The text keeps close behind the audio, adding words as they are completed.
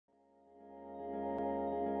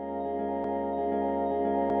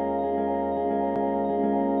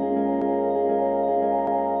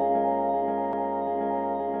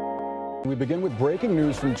We begin with breaking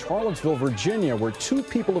news from Charlottesville, Virginia, where 2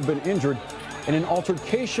 people have been injured in an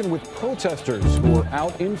altercation with protesters who are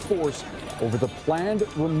out in force over the planned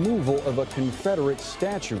removal of a Confederate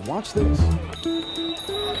statue. Watch this.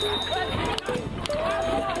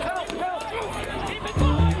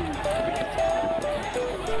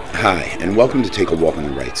 Hi, and welcome to Take a Walk on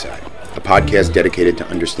the Right Side, a podcast dedicated to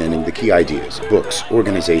understanding the key ideas, books,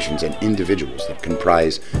 organizations, and individuals that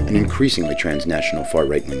comprise an increasingly transnational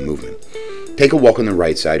far-right-wing movement. Take a Walk on the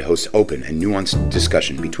Right Side hosts open and nuanced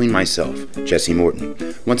discussion between myself, Jesse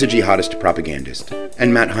Morton, once a jihadist propagandist,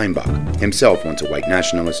 and Matt Heimbach, himself once a white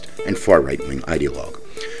nationalist and far-right-wing ideologue.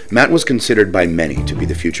 Matt was considered by many to be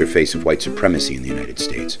the future face of white supremacy in the United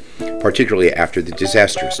States, particularly after the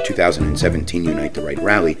disastrous 2017 Unite the Right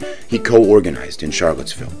rally he co-organized in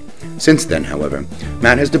Charlottesville. Since then, however,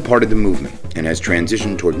 Matt has departed the movement and has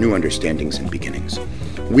transitioned toward new understandings and beginnings.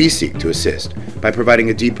 We seek to assist by providing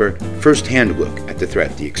a deeper, first-hand look at the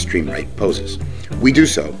threat the extreme right poses. We do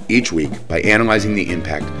so each week by analyzing the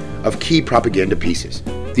impact of key propaganda pieces,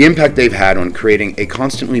 the impact they've had on creating a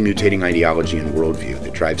constantly mutating ideology and worldview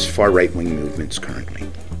that drives far right-wing movements currently.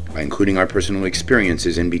 By including our personal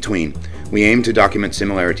experiences in between, we aim to document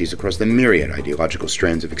similarities across the myriad ideological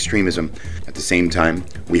strands of extremism. At the same time,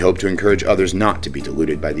 we hope to encourage others not to be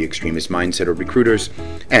deluded by the extremist mindset of recruiters,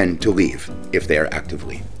 and to leave if they are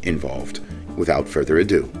actively involved. Without further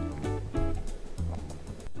ado.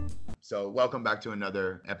 So welcome back to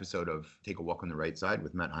another episode of Take a Walk on the Right Side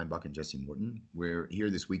with Matt Heimbach and Jesse Morton. We're here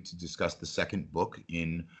this week to discuss the second book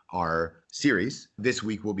in our series. This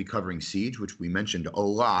week we'll be covering Siege, which we mentioned a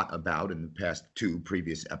lot about in the past 2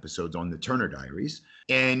 previous episodes on the Turner Diaries.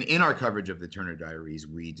 And in our coverage of the Turner Diaries,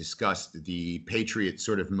 we discussed the patriot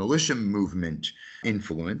sort of militia movement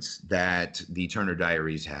influence that the Turner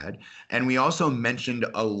Diaries had. And we also mentioned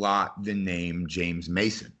a lot the name James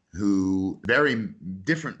Mason, who, very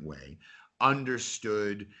different way,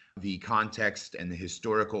 understood the context and the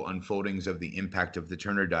historical unfoldings of the impact of the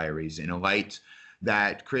Turner Diaries in a light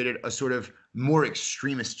that created a sort of more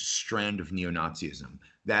extremist strand of neo-Nazism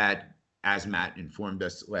that, as Matt informed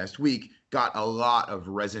us last week, got a lot of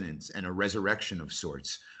resonance and a resurrection of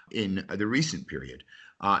sorts in the recent period.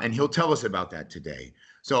 And he'll tell us about that today.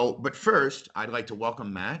 So, but first, I'd like to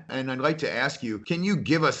welcome Matt, and I'd like to ask you, can you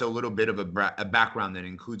give us a little bit of a background that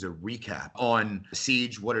includes a recap on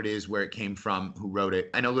Siege, what it is, where it came from, who wrote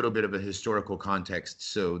it, and a little bit of a historical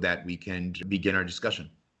context so that we can begin our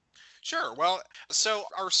discussion? Sure. Well, so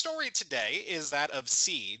our story today is that of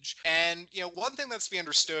Siege. And, one thing that's to be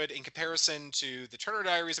understood in comparison to the Turner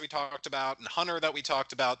Diaries that we talked about and Hunter that we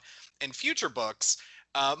talked about and future books,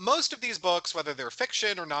 most of these books, whether they're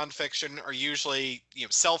fiction or nonfiction, are usually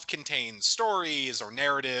self-contained stories or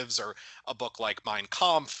narratives, or a book like Mein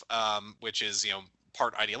Kampf, which is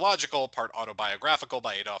part ideological, part autobiographical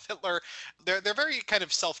by Adolf Hitler. They're very kind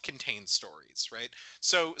of self-contained stories, right?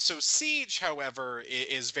 So Siege, however,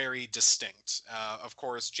 is very distinct. Of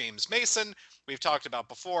course, James Mason, we've talked about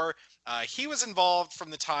before. He was involved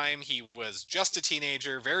from the time he was just a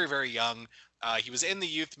teenager, very, very young. He was in the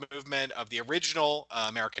youth movement of the original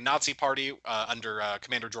American Nazi Party under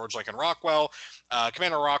Commander George Lincoln Rockwell.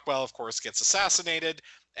 Commander Rockwell, of course, gets assassinated,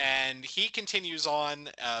 and he continues on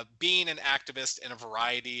being an activist in a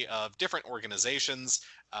variety of different organizations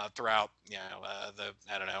throughout,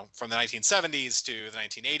 from the 1970s to the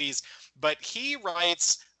 1980s. But he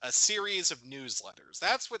writes a series of newsletters.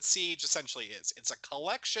 That's what Siege essentially is. It's a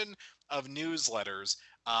collection of newsletters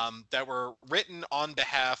that were written on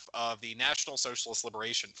behalf of the National Socialist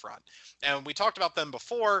Liberation Front. And we talked about them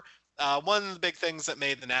before. One of the big things that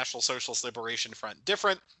made the National Socialist Liberation Front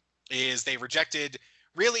different is they rejected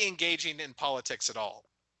really engaging in politics at all.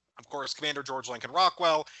 Of course, Commander George Lincoln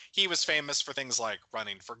Rockwell, he was famous for things like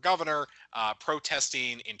running for governor,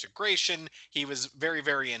 protesting integration. He was very,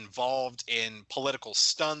 very involved in political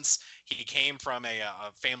stunts. He came from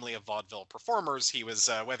a family of vaudeville performers. He was,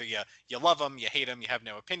 whether you love him, you hate him, you have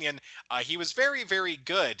no opinion, he was very, very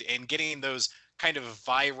good in getting those kind of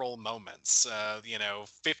viral moments,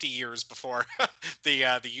 50 years before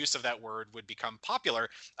the use of that word would become popular,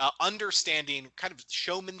 understanding kind of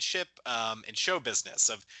showmanship and show business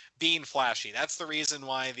of being flashy. That's the reason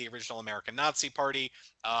why the original American Nazi Party,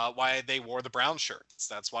 why they wore the brown shirts.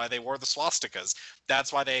 That's why they wore the swastikas.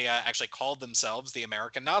 That's why they actually called themselves the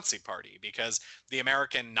American Nazi Party, because the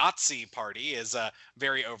American Nazi Party is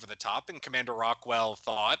very over the top, and Commander Rockwell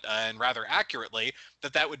thought, and rather accurately,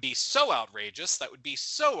 that would be so outrageous, that would be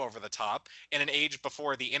so over the top in an age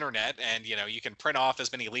before the internet, and you can print off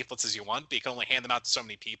as many leaflets as you want, but you can only hand them out to so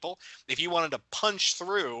many people. If you wanted to punch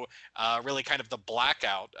through really kind of the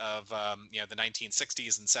blackout of the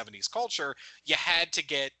 1960s and 70s culture, you had to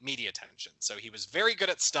get media attention. So he was very good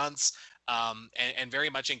at stunts, and very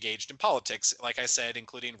much engaged in politics, like I said,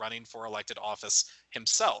 including running for elected office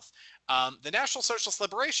himself. The National Socialist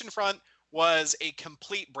Liberation Front was a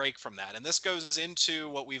complete break from that. And this goes into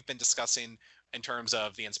what we've been discussing in terms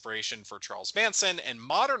of the inspiration for Charles Manson and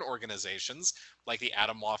modern organizations like the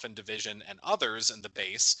Atomwaffen Division and others in the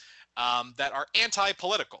base that are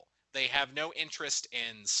anti-political. They have no interest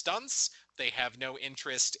in stunts. They have no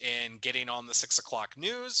interest in getting on the 6 o'clock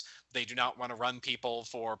news. They do not want to run people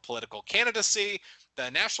for political candidacy. The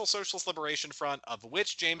National Socialist Liberation Front, of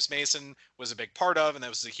which James Mason was a big part of, and that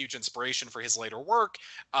was a huge inspiration for his later work,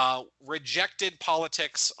 rejected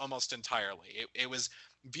politics almost entirely. It was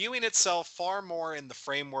viewing itself far more in the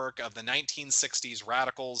framework of the 1960s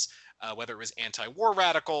radicals, whether it was anti-war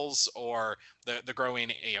radicals or the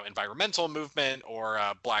growing environmental movement or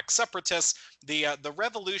black separatists, the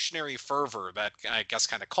revolutionary fervor that I guess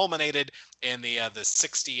kind of culminated in the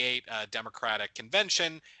 68 Democratic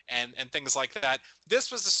Convention and things like that.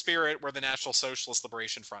 This was the spirit where the National Socialist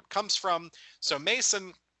Liberation Front comes from. So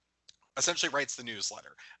Mason essentially writes the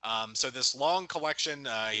newsletter. So this long collection,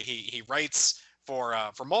 he writes for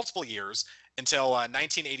multiple years until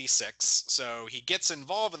 1986. So he gets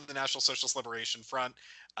involved in the National Socialist Liberation Front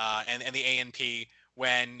and the ANP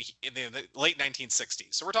in the late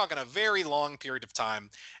 1960s. So we're talking a very long period of time,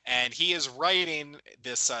 and he is writing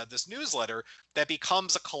this newsletter that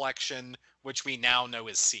becomes a collection which we now know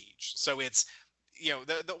as Siege. So it's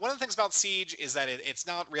one of the things about Siege is that it's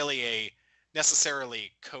not really a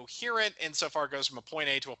necessarily coherent insofar it goes from a point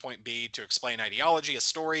A to a point B to explain ideology, a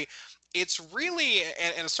story. It's really,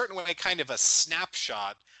 in a certain way, kind of a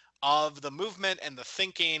snapshot of the movement and the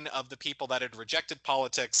thinking of the people that had rejected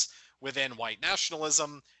politics within white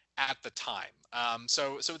nationalism at the time.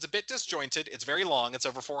 So it's a bit disjointed. It's very long. It's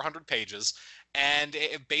over 400 pages. And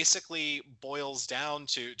it basically boils down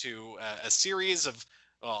to a series of,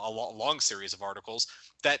 a long series of articles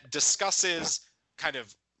that discusses kind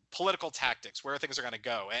of political tactics, where things are going to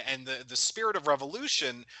go. And the spirit of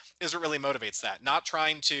revolution is what really motivates that. Not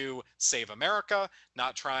trying to save America,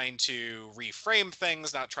 not trying to reframe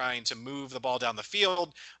things, not trying to move the ball down the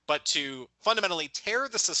field, but to fundamentally tear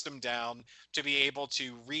the system down to be able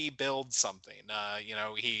to rebuild something.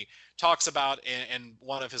 He talks about in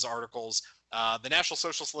one of his articles, the National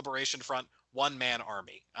Socialist Liberation Front one-man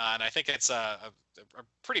army. And I think it's a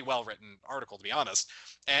pretty well-written article, to be honest.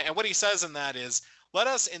 And what he says in that is, let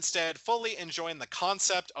us instead fully enjoy the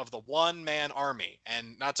concept of the one-man army.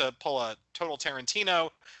 And not to pull a total Tarantino,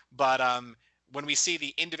 but when we see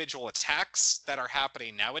the individual attacks that are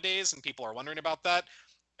happening nowadays, and people are wondering about that,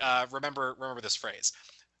 remember this phrase.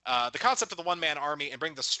 The concept of the one-man army, and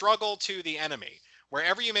bring the struggle to the enemy.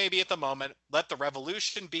 Wherever you may be at the moment, let the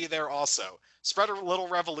revolution be there also. Spread a little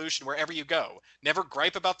revolution wherever you go. Never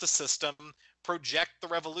gripe about the system. Project the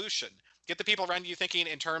revolution. Get the people around you thinking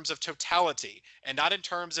in terms of totality and not in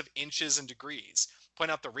terms of inches and degrees.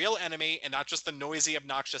 Point out the real enemy and not just the noisy,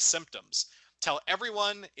 obnoxious symptoms. Tell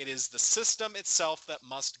everyone it is the system itself that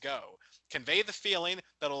must go. Convey the feeling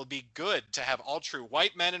that it will be good to have all true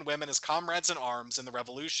white men and women as comrades in arms in the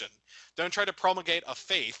revolution. Don't try to promulgate a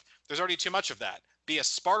faith. There's already too much of that. Be a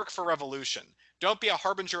spark for revolution. Don't be a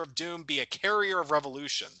harbinger of doom. Be a carrier of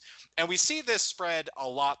revolution. And we see this spread a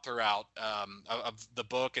lot throughout of the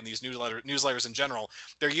book and these newsletters in general.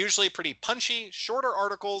 They're usually pretty punchy, shorter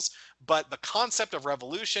articles, but the concept of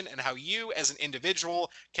revolution and how you as an individual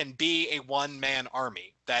can be a one-man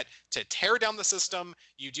army. That to tear down the system,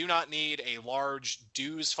 you do not need a large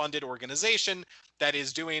dues-funded organization that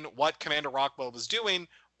is doing what Commander Rockwell was doing,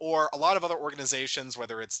 or a lot of other organizations,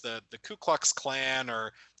 whether it's the Ku Klux Klan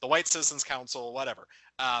or the White Citizens Council, whatever.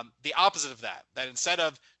 The opposite of that instead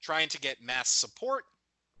of trying to get mass support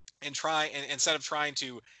and instead of trying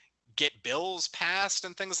to get bills passed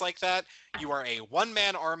and things like that, you are a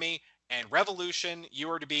one-man army. And revolution,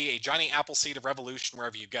 you are to be a Johnny Appleseed of revolution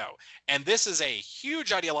wherever you go. And this is a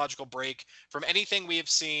huge ideological break from anything we have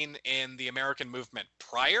seen in the American movement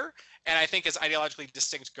prior, and I think is ideologically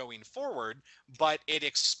distinct going forward, but it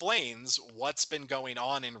explains what's been going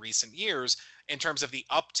on in recent years in terms of the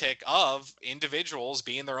uptick of individuals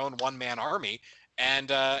being their own one-man army and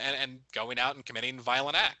going out and committing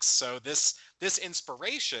violent acts. So this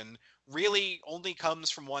inspiration really only comes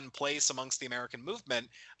from one place amongst the American movement.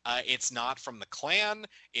 It's not from the Klan.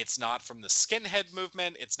 It's not from the skinhead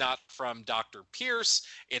movement. It's not from Dr. Pierce.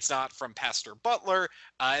 It's not from Pastor Butler.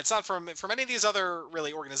 It's not from any of these other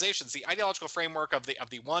really organizations. The ideological framework of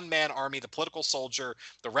the one-man army, the political soldier,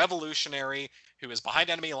 the revolutionary who is behind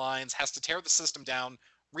enemy lines, has to tear the system down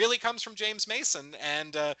really comes from James Mason.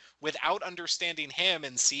 And without understanding him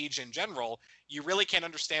and Siege in general, you really can't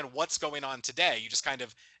understand what's going on today. You just kind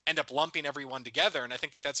of end up lumping everyone together. And I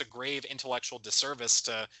think that's a grave intellectual disservice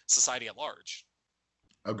to society at large.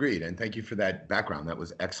 Agreed. And thank you for that background. That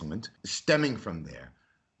was excellent. Stemming from there,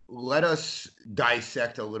 let us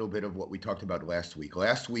dissect a little bit of what we talked about last week.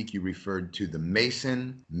 Last week, you referred to the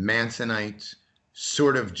Mansonite,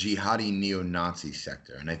 sort of jihadi neo-Nazi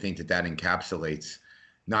sector. And I think that that encapsulates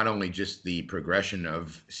not only just the progression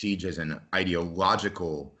of Siege as an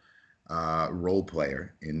ideological role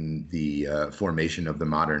player in the formation of the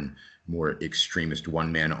modern, more extremist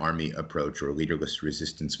one-man army approach or leaderless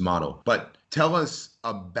resistance model. But tell us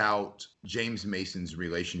about James Mason's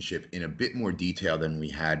relationship in a bit more detail than we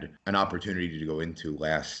had an opportunity to go into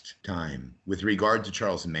last time with regard to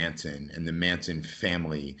Charles Manson and the Manson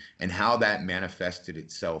family and how that manifested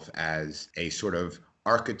itself as a sort of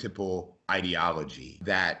archetypal ideology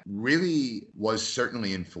that really was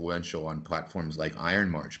certainly influential on platforms like Iron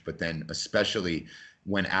March, but then especially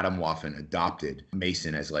when Adam Waffen adopted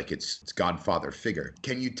Mason as like its godfather figure.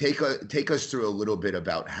 Can you take us through a little bit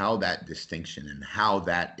about how that distinction and how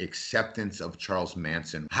that acceptance of Charles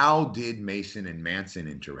Manson, how did Mason and Manson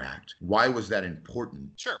interact? Why was that important?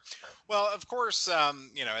 Sure. Well, of course,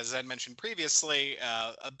 as I mentioned previously,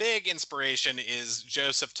 a big inspiration is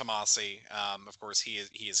Joseph Tomasi. Of course, he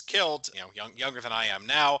is killed, younger than I am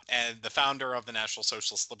now, and the founder of the National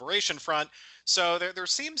Socialist Liberation Front. So there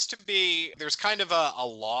seems to be, there's kind of a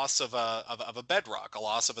loss of a bedrock, a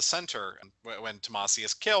loss of a center when Tomasi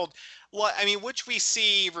is killed. Which we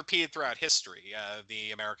see repeated throughout history.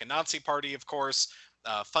 The American Nazi Party, of course,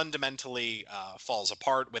 fundamentally falls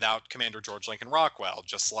apart without Commander George Lincoln Rockwell,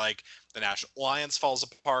 just like the National Alliance falls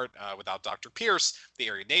apart without Dr. Pierce, the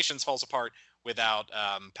Aryan Nations falls apart without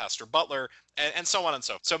Pastor Butler, and so on and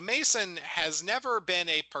so forth. So Mason has never been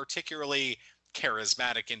a particularly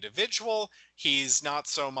charismatic individual. He's not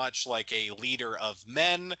so much like a leader of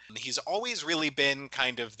men. He's always really been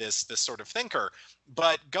kind of this sort of thinker.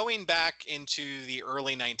 But going back into the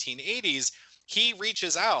early 1980s, he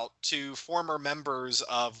reaches out to former members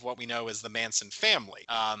of what we know as the Manson family.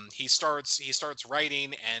 He starts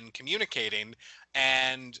writing and communicating,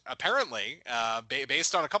 and apparently,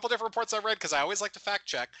 based on a couple different reports I read, because I always like to fact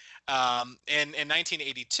check, in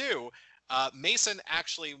 1982, Mason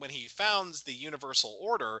actually, when he founds the Universal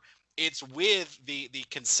Order, it's with the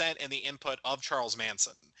consent and the input of Charles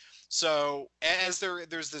Manson. So as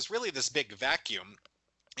there's this big vacuum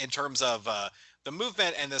in terms of the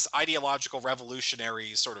movement and this ideological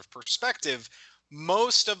revolutionary sort of perspective,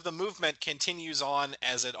 most of the movement continues on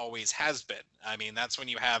as it always has been. I mean, that's when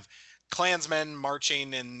you have Klansmen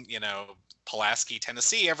marching in, Pulaski,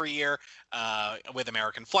 Tennessee every year with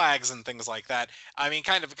American flags and things like that. I mean,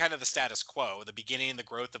 kind of the status quo, the beginning, the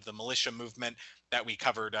growth of the militia movement that we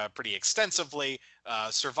covered pretty extensively,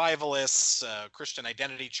 survivalists, Christian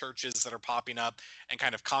identity churches that are popping up, and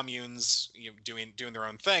kind of communes doing their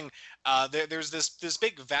own thing. There's this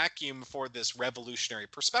big vacuum for this revolutionary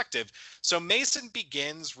perspective. So Mason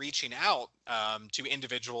begins reaching out to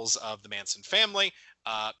individuals of the Manson family,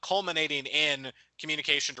 culminating in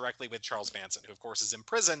communication directly with Charles Manson, who of course is in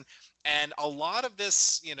prison. And a lot of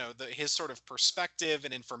this, his sort of perspective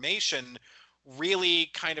and information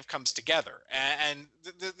really kind of comes together. And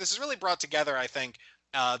this is really brought together, I think.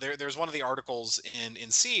 There's one of the articles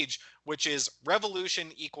in Siege, which is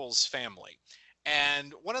revolution equals family.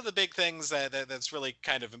 And one of the big things that's really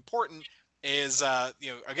kind of important is,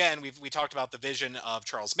 again, we talked about the vision of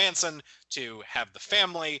Charles Manson to have the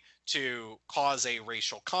family, to cause a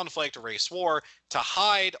racial conflict, a race war, to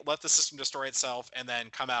hide, let the system destroy itself, and then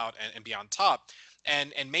come out and be on top.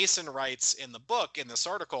 And Mason writes in the book, in this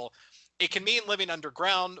article, it can mean living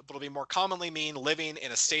underground, but it'll be more commonly mean living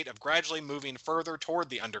in a state of gradually moving further toward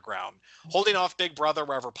the underground, holding off Big Brother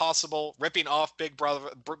wherever possible, ripping off Big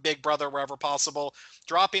Brother wherever possible,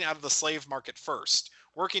 dropping out of the slave market first,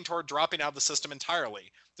 working toward dropping out of the system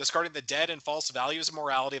entirely, discarding the dead and false values and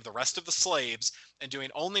morality of the rest of the slaves, and doing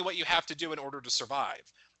only what you have to do in order to survive.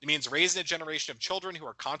 It means raising a generation of children who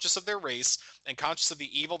are conscious of their race and conscious of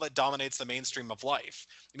the evil that dominates the mainstream of life.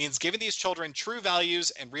 It means giving these children true values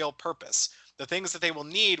and real purpose, the things that they will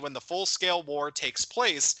need when the full-scale war takes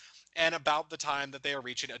place and about the time that they are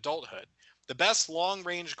reaching adulthood. The best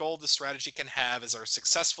long-range goal this strategy can have is our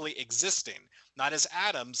successfully existing, not as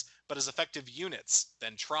atoms, but as effective units,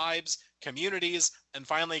 then tribes, communities, and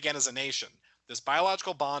finally again as a nation. This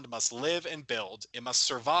biological bond must live and build. It must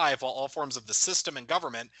survive while all forms of the system and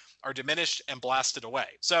government are diminished and blasted away.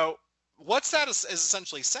 So what that is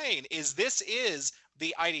essentially saying is this is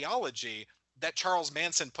the ideology that Charles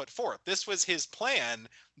Manson put forth. This was his plan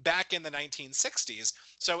back in the 1960s.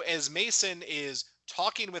 So as Mason is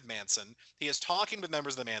talking with Manson, he is talking with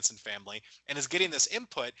members of the Manson family and is getting this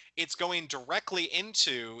input, it's going directly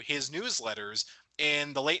into his newsletters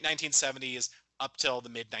in the late 1970s up till the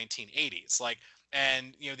mid 1980s.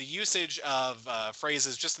 And the usage of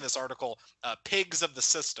phrases just in this article, pigs of the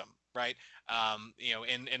system, right?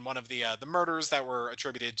 In one of the murders that were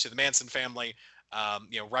attributed to the Manson family,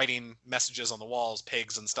 writing messages on the walls,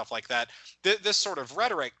 pigs and stuff like that. This sort of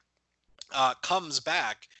rhetoric comes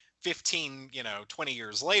back 15, 20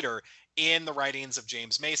 years later in the writings of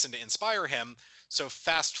James Mason to inspire him. So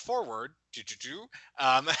fast forward to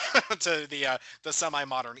the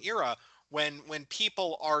semi-modern era, when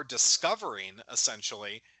people are discovering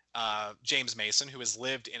essentially James Mason, who has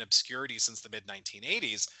lived in obscurity since the mid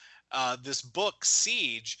 1980s, this book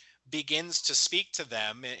Siege begins to speak to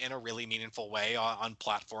them in a really meaningful way on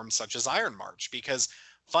platforms such as Iron March, because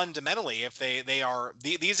fundamentally, if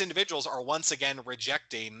these individuals are once again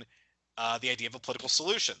rejecting the idea of a political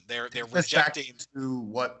solution. They're rejecting to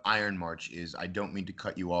what Iron March is. I don't mean to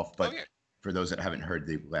cut you off, but for those that haven't heard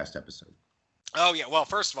the last episode. Oh yeah, well,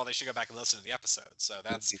 first of all, they should go back and listen to the episode. So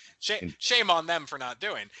that's shame on them for not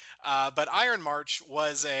doing. But Iron March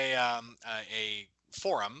was a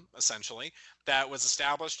forum essentially that was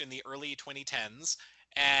established in the early 2010s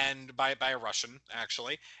and by a Russian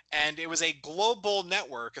actually, and it was a global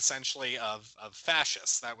network essentially of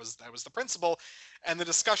fascists. That was the principle, and the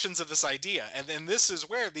discussions of this idea. And then this is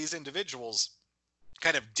where these individuals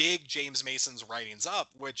kind of dig James Mason's writings up,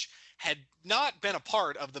 which had not been a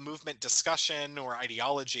part of the movement discussion or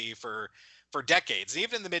ideology for decades.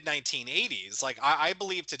 Even in the mid-1980s, I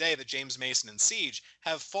believe today that James Mason and Siege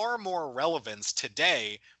have far more relevance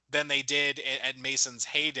today than they did at Mason's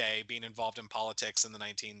heyday being involved in politics in the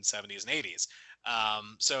 1970s and 80s.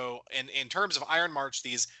 So in terms of Iron March,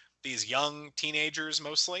 these young teenagers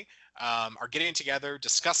mostly are getting together,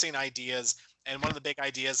 discussing ideas, and one of the big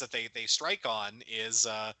ideas that they strike on is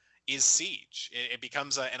Siege. It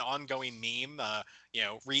becomes an ongoing meme.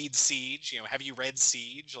 Read Siege. Have you read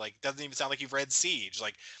Siege? Doesn't even sound like you've read Siege.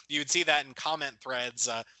 You would see that in comment threads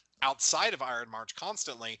outside of Iron March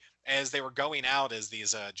constantly as they were going out as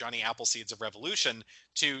these Johnny Appleseeds of revolution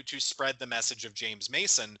to spread the message of James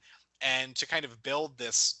Mason and to kind of build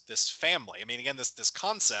this family. I mean, again, this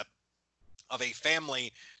concept of a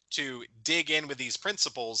family to dig in with these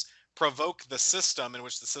principles, provoke the system in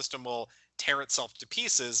which the system will tear itself to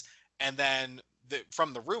pieces, and then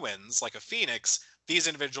from the ruins, like a phoenix, these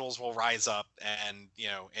individuals will rise up and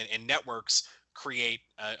in networks create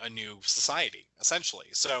a new society essentially.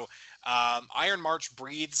 So Iron March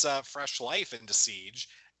breathes fresh life into Siege,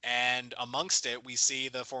 and amongst it we see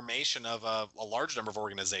the formation of a large number of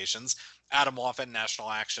organizations, Atomwaffen, National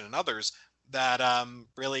Action, and others that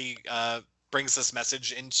really brings this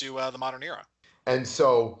message into the modern era. And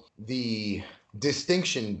so the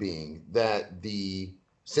distinction being that the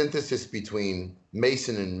synthesis between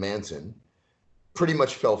Mason and Manson pretty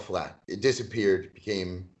much fell flat. It disappeared,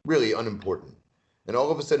 became really unimportant. And all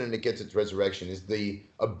of a sudden it gets its resurrection. Is the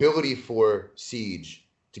ability for Siege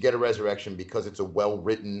to get a resurrection because it's a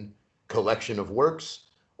well-written collection of works?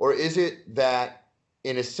 Or is it that,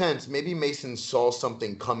 in a sense, maybe Mason saw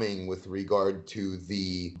something coming with regard to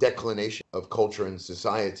the declination of culture and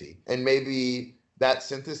society, and maybe that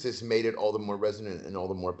synthesis made it all the more resonant and all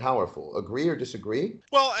the more powerful? Agree or disagree?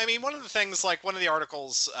 Well, I mean, one of the things, one of the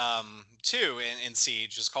articles, too, in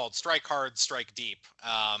Siege is called Strike Hard, Strike Deep.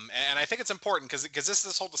 And I think it's important because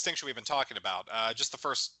this whole distinction we've been talking about. Just the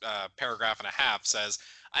first paragraph and a half says,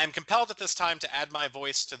 I am compelled at this time to add my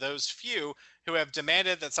voice to those few who have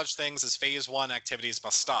demanded that such things as Phase 1 activities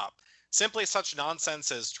must stop. Simply such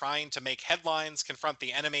nonsense as trying to make headlines, confront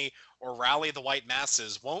the enemy, or rally the white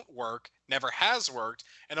masses won't work, never has worked,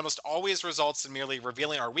 and almost always results in merely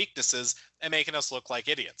revealing our weaknesses and making us look like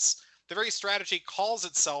idiots. The very strategy calls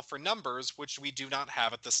itself for numbers, which we do not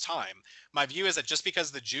have at this time. My view is that just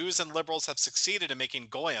because the Jews and liberals have succeeded in making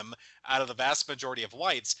goyim out of the vast majority of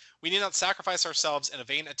whites, we need not sacrifice ourselves in a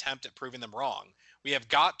vain attempt at proving them wrong. We have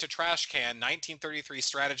got to trash can 1933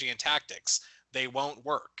 strategy and tactics. They won't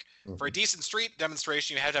work. For a decent street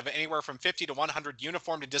demonstration, you have to have anywhere from 50 to 100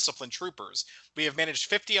 uniformed and disciplined troopers. We have managed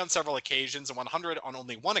 50 on several occasions and 100 on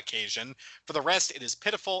only one occasion. For the rest, it is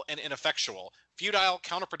pitiful and ineffectual, futile,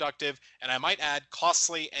 counterproductive, and I might add,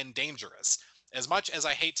 costly and dangerous. As much as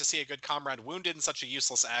I hate to see a good comrade wounded in such a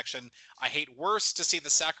useless action, I hate worse to see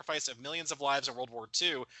the sacrifice of millions of lives in World War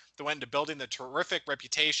II that went into building the terrific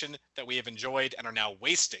reputation that we have enjoyed and are now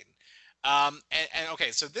wasting. And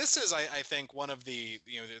okay, so this is, I think, one of the,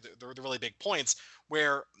 the really big points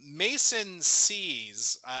where Mason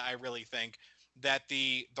sees, I really think, that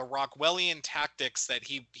the Rockwellian tactics that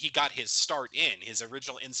he got his start in, his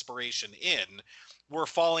original inspiration in, were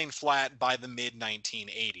falling flat by the mid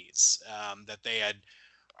 1980s. That they had,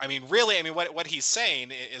 I mean, really, I mean, what he's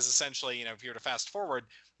saying is essentially, if you were to fast forward,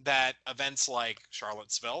 that events like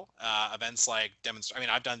Charlottesville, events like I mean,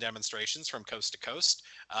 I've done demonstrations from coast to coast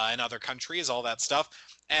in other countries, all that stuff,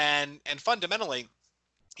 and fundamentally,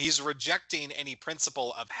 he's rejecting any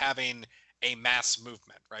principle of having a mass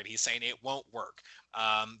movement, right? He's saying it won't work.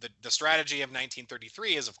 The strategy of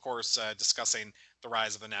 1933 is, of course, discussing the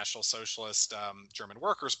rise of the National Socialist German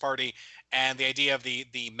Workers' Party and the idea of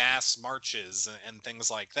the mass marches and things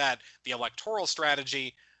like that. The electoral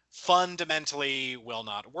strategy fundamentally will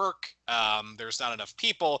not work. There's not enough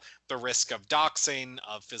people. The risk of doxing,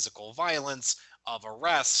 of physical violence, of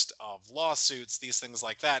arrest, of lawsuits, these things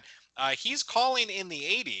like that. He's calling in the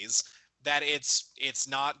 80s that it's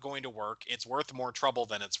not going to work. It's worth more trouble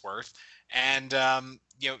than it's worth. And,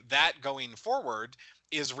 that going forward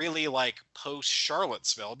is really like post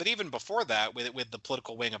Charlottesville. But even before that, with the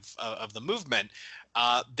political wing of the movement,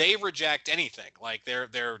 they reject anything. Like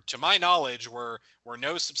there, to my knowledge, were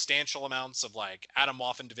no substantial amounts of like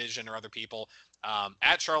Atomwaffen division or other people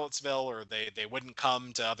at Charlottesville, or they wouldn't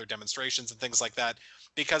come to other demonstrations and things like that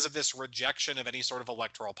because of this rejection of any sort of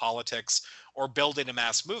electoral politics or building a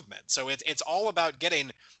mass movement. So it's all about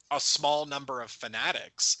getting a small number of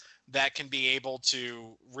fanatics that can be able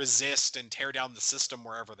to resist and tear down the system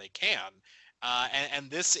wherever they can. And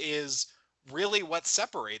this is really what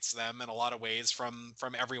separates them in a lot of ways from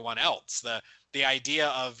everyone else. The idea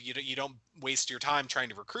of you don't waste your time trying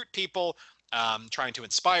to recruit people, trying to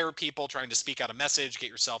inspire people, trying to speak out a message, get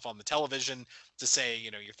yourself on the television to say,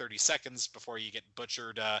 your 30 seconds before you get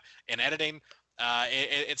butchered in editing.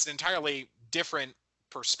 It's an entirely different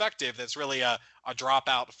perspective that's really a drop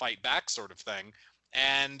out, fight back sort of thing.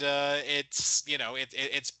 And it's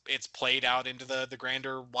played out into the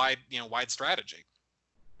grander, wide strategy.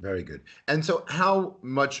 Very good. And so how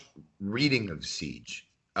much reading of Siege?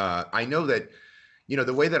 I know that,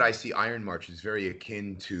 the way that I see Iron March is very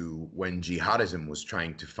akin to when jihadism was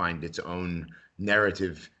trying to find its own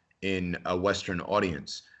narrative in a Western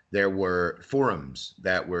audience. There were forums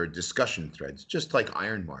that were discussion threads, just like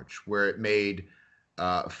Iron March, where it made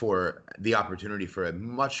for the opportunity for a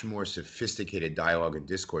much more sophisticated dialogue and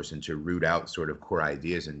discourse, and to root out sort of core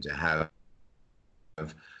ideas and to have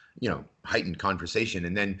heightened conversation.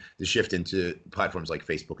 And then the shift into platforms like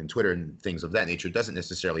Facebook and Twitter and things of that nature doesn't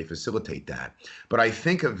necessarily facilitate that. But I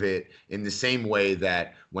think of it in the same way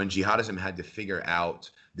that when jihadism had to figure out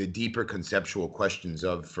the deeper conceptual questions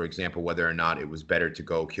of, for example, whether or not it was better to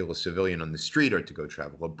go kill a civilian on the street or to go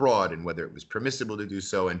travel abroad, and whether it was permissible to do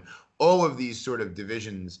so. And all of these sort of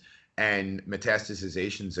divisions and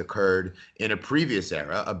metastasizations occurred in a previous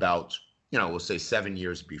era about, we'll say 7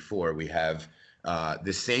 years before. We have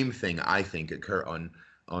the same thing, I think, occur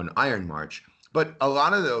on Iron March. But a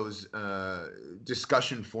lot of those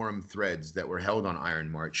discussion forum threads that were held on Iron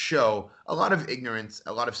March show a lot of ignorance,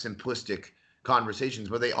 a lot of simplistic conversations,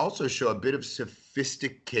 but they also show a bit of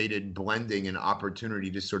sophisticated blending and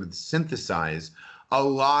opportunity to sort of synthesize a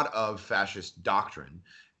lot of fascist doctrine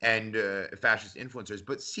and fascist influencers.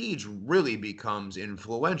 But Siege really becomes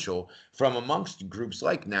influential from amongst groups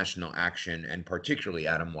like National Action and particularly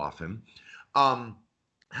Atomwaffen.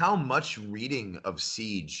 How much reading of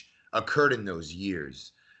Siege occurred in those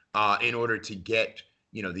years in order to get,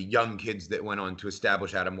 the young kids that went on to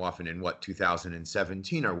establish Atomwaffen in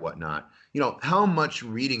 2017 or whatnot? How much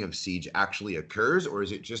reading of Siege actually occurs, or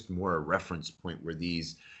is it just more a reference point where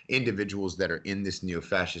these individuals that are in this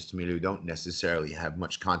neo-fascist milieu don't necessarily have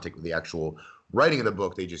much contact with the actual writing of the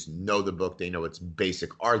book? They just know the book, they know its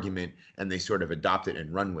basic argument, and they sort of adopt it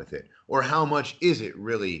and run with it? Or how much is it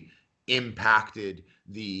really impacted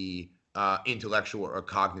the intellectual or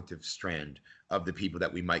cognitive strand of the people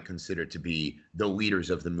that we might consider to be the leaders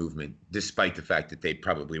of the movement, despite the fact that they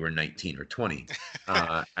probably were 19 or 20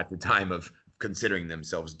 at the time of considering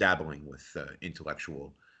themselves dabbling with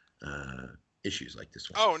intellectual issues like this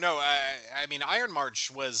one? Oh, no. I mean, Iron March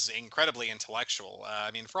was incredibly intellectual.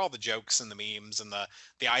 I mean, for all the jokes and the memes and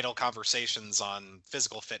the idle conversations on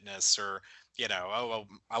physical fitness, or,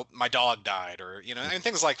 my dog died, or, and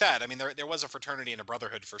things like that. I mean, there was a fraternity and a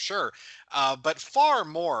brotherhood for sure, but far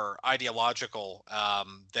more ideological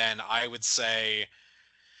than, I would say,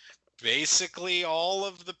 basically all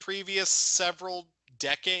of the previous several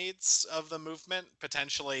decades of the movement,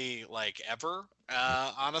 potentially like ever.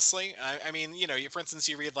 honestly. I mean, for instance,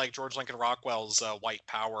 you read like George Lincoln Rockwell's White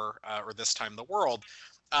Power or This Time the World.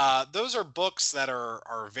 Those are books that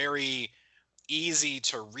are very easy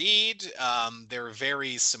to read. They're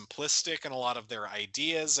very simplistic in a lot of their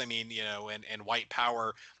ideas. I mean, and White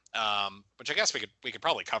Power, which I guess we could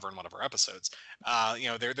probably cover in one of our episodes.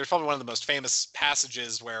 There's probably one of the most famous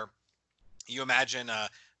passages where you imagine that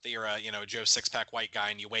you're a Joe Sixpack white guy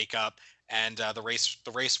and you wake up and the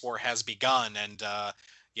race war has begun, and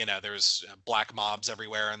there's black mobs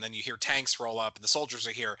everywhere, and then you hear tanks roll up and the soldiers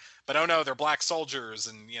are here, but oh no, they're black soldiers,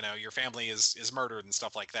 and your family is murdered and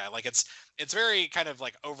stuff like that. Like it's very kind of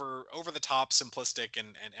like over the top simplistic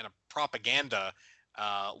and a propaganda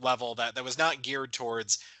level that was not geared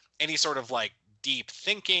towards any sort of like deep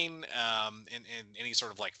thinking in any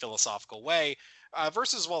sort of like philosophical way.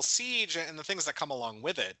 Versus, well, Siege and the things that come along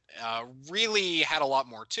with it really had a lot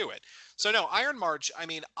more to it. So no, Iron March, I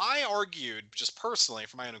mean, I argued, just personally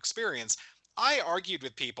from my own experience, I argued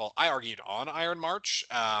with people. I argued on Iron March.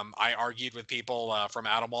 I argued with people from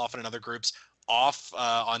Atomwaff and other groups off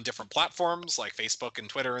on different platforms like Facebook and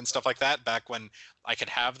Twitter and stuff like that, back when I could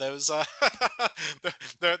have those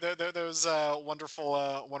those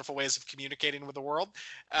wonderful ways of communicating with the world.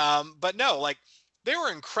 But no, like, they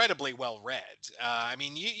were incredibly well read. I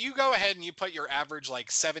mean, you go ahead and you put your average like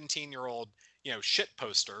 17-year-old shit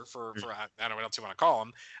poster for I don't know what else you want to call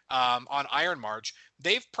them on Iron March.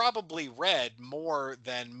 They've probably read more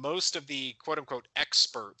than most of the quote unquote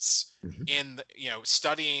experts in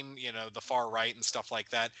studying the far right and stuff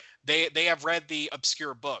like that. They have read the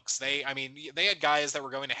obscure books. They had guys that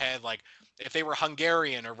were going ahead, like if they were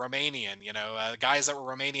Hungarian or Romanian, guys that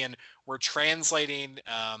were Romanian were translating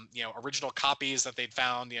original copies that they'd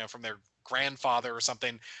found from their grandfather or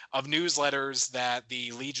something of newsletters that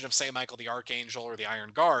the Legion of St. Michael the Archangel or the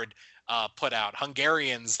Iron Guard put out.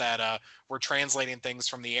 Hungarians that were translating things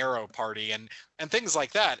from the Arrow Party and things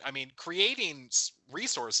like that. I mean, creating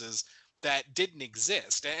resources that didn't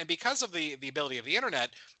exist. And because of the ability of the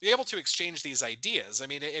internet, you're able to exchange these ideas. I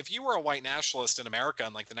mean, if you were a white nationalist in America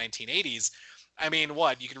in like the 1980s, I mean,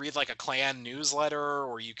 what? You could read like a Klan newsletter,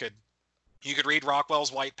 or you could read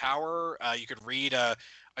Rockwell's White Power. You could read a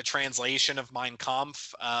translation of Mein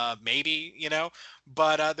Kampf, maybe,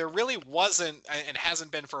 but there really wasn't, and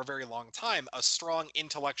hasn't been for a very long time, a strong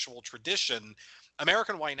intellectual tradition.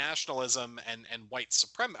 American white nationalism and white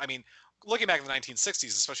supremacy, I mean, looking back at the 1960s,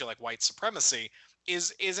 especially like white supremacy,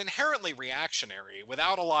 is inherently reactionary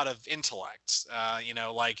without a lot of intellect.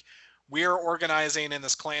 Like we're organizing in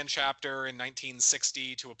this Klan chapter in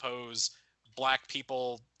 1960 to oppose black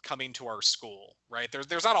people coming to our school, right?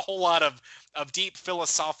 There's not a whole lot of deep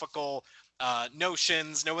philosophical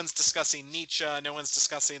notions. No one's discussing Nietzsche. No one's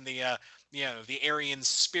discussing the Aryan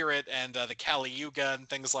spirit and the Kali Yuga and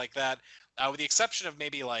things like that. With the exception of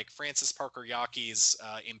maybe like Francis Parker Yockey's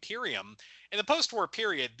Imperium. In the post-war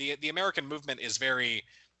period, the American movement is very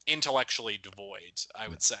intellectually devoid, I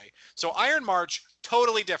would say. So Iron March,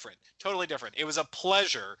 totally different. It was a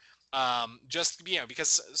pleasure, just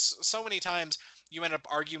because so many times you end up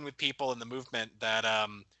arguing with people in the movement that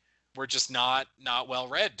were just not well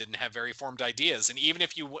read, didn't have very formed ideas. And even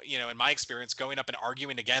if you in my experience, going up and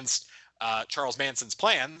arguing against Charles Manson's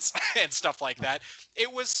plans and stuff like that,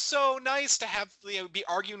 it was so nice to have be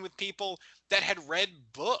arguing with people that had read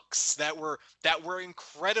books that were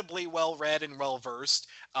incredibly well read and well versed,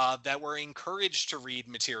 that were encouraged to read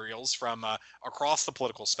materials from across the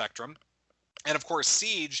political spectrum. And of course,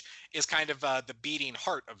 Siege is kind of the beating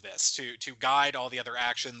heart of this, to guide all the other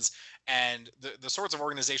actions and the sorts of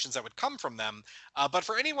organizations that would come from them. But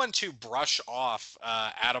for anyone to brush off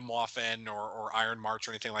Atomwaffen or Iron March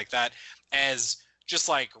or anything like that as just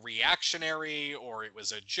like reactionary, or it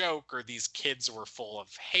was a joke, or these kids were full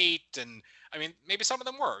of hate, and I mean, maybe some of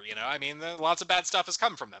them were, I mean, lots of bad stuff has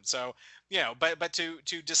come from them. So, but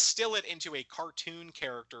to distill it into a cartoon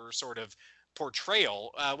character sort of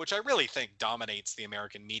portrayal, which I really think dominates the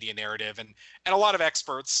American media narrative, and a lot of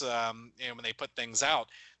experts, when they put things out,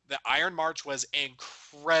 the Iron March was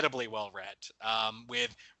incredibly well read,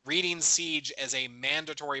 with reading Siege as a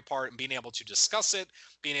mandatory part and being able to discuss it,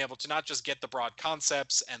 being able to not just get the broad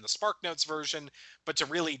concepts and the SparkNotes version, but to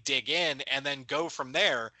really dig in and then go from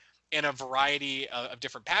there in a variety of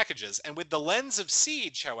different packages. And with the lens of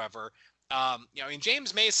Siege, however,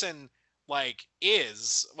 James Mason, like,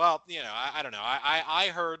 I don't know.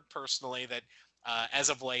 I heard personally that as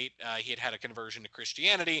of late, he had a conversion to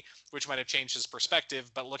Christianity, which might have changed his perspective.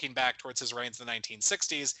 But looking back towards his reigns in the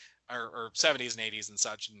 1960s or 70s and 80s and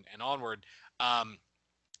such and onward,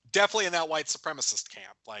 definitely in that white supremacist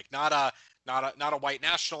camp, like not a white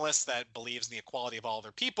nationalist that believes in the equality of all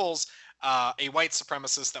other peoples, a white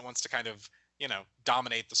supremacist that wants to kind of,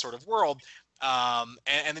 dominate the sort of world.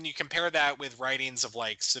 And then you compare that with writings of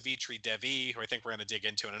like Savitri Devi, who I think we're going to dig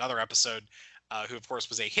into in another episode, who of course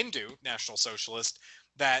was a Hindu National Socialist,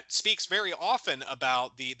 that speaks very often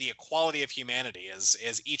about the equality of humanity,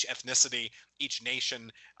 as each ethnicity, each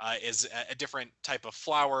nation is a different type of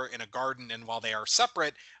flower in a garden, and while they are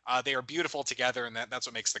separate, they are beautiful together, and that's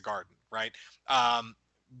what makes the garden, right?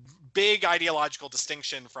 Big ideological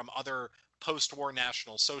distinction from other post-war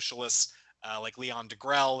National Socialists, like Leon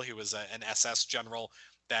Degrelle, who was an SS general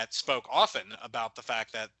that spoke often about the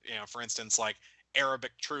fact that, for instance, like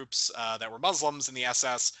Arabic troops that were Muslims in the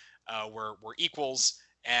SS were equals,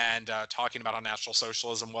 and talking about how National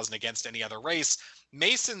Socialism wasn't against any other race.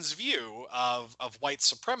 Mason's view of white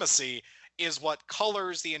supremacy is what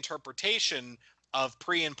colors the interpretation of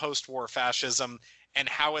pre- and post-war fascism and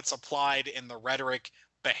how it's applied in the rhetoric,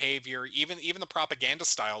 behavior, even the propaganda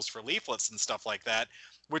styles for leaflets and stuff like that,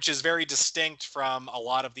 which is very distinct from a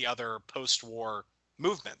lot of the other post-war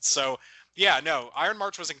movements. So yeah, no, Iron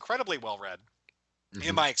March was incredibly well read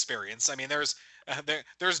in my experience. I mean, there's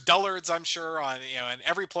dullards, I'm sure, on in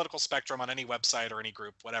every political spectrum, on any website or any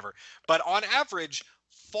group, whatever. But on average,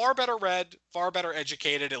 far better read, far better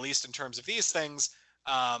educated, at least in terms of these things,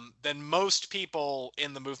 than most people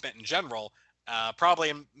in the movement in general. Probably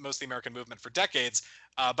in most of the American movement for decades.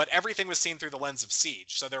 But everything was seen through the lens of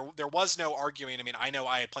Siege. So there was no arguing. I mean, I know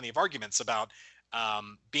I had plenty of arguments about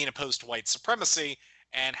being opposed to white supremacy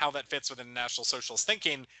and how that fits within National Socialist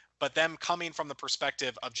thinking. But them coming from the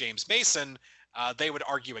perspective of James Mason, they would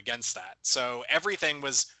argue against that. So everything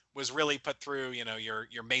was really put through,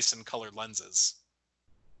 your Mason-colored lenses.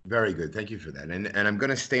 Very good. Thank you for that. And I'm going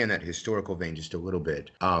to stay in that historical vein just a little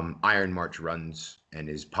bit. Iron March runs and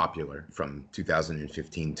is popular from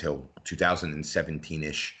 2015 till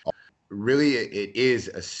 2017-ish. Really, it is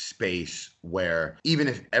a space where even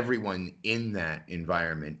if everyone in that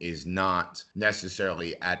environment is not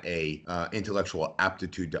necessarily at a intellectual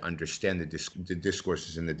aptitude to understand the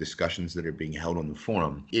discourses and the discussions that are being held on the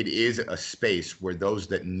forum, it is a space where those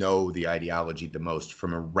that know the ideology the most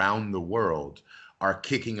from around the world are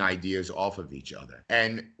kicking ideas off of each other.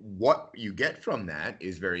 And what you get from that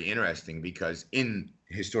is very interesting, because in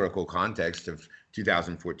historical context of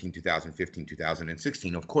 2014, 2015,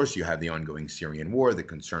 2016, of course, you have the ongoing Syrian war, the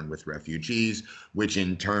concern with refugees, which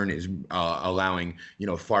in turn is allowing,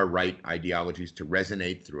 far-right ideologies to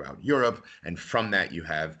resonate throughout Europe. And from that, you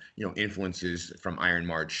have, influences from Iron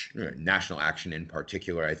March. National Action in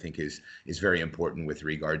particular, I think, is very important with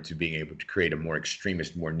regard to being able to create a more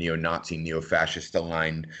extremist, more neo-Nazi, neo-fascist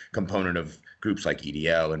aligned component of groups like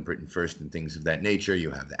EDL and Britain First and things of that nature.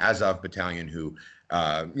 You have the Azov Battalion, who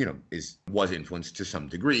was influenced to some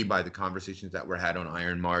degree by the conversations that were had on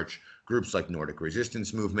Iron March, groups like Nordic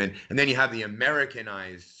Resistance Movement. And then you have the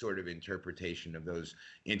Americanized sort of interpretation of those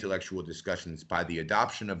intellectual discussions by the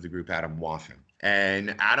adoption of the group Atomwaffen.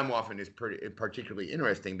 And Atomwaffen is particularly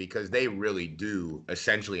interesting because they really do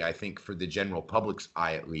essentially, I think, for the general public's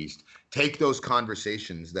eye at least, take those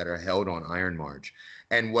conversations that are held on Iron March.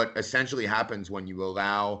 And what essentially happens when you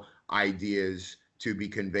allow ideas to be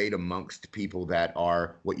conveyed amongst people that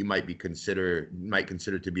are what you might consider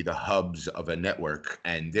to be the hubs of a network.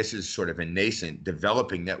 And this is sort of a nascent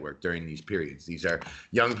developing network during these periods. These are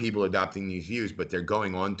young people adopting these views, but they're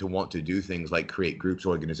going on to want to do things like create groups,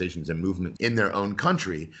 organizations, and movements in their own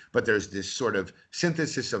country. But there's this sort of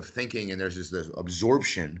synthesis of thinking, and there's this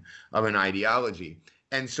absorption of an ideology.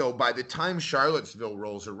 And so by the time Charlottesville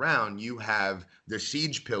rolls around, you have the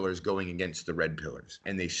siege pillars going against the red pillars,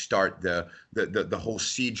 and they start the whole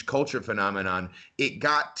siege culture phenomenon. It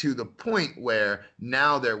got to the point where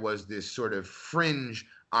now there was this sort of fringe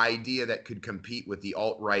idea that could compete with the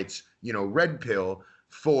alt-right's, red pill.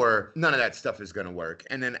 For none of that stuff is going to work.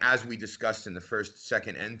 And then, as we discussed in the first,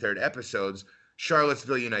 second, and third episodes,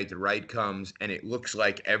 Charlottesville United Right comes, and it looks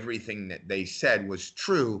like everything that they said was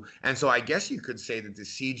true. And so I guess you could say that the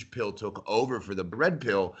siege pill took over for the red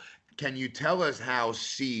pill. Can you tell us how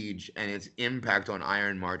siege and its impact on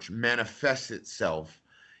Iron March manifests itself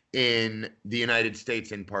in the United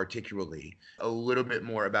States, and particularly a little bit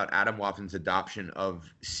more about Atomwaffen's adoption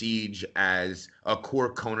of siege as a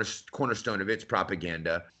core cornerstone of its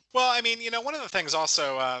propaganda? Well, I mean, one of the things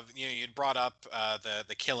also, you'd brought up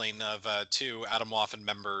the killing of two Atomwaffen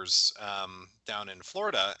members down in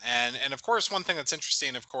Florida, and of course, one thing that's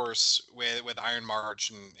interesting, of course, with Iron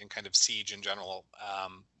March and kind of siege in general,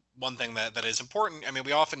 one thing that is important. I mean,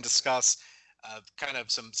 we often discuss kind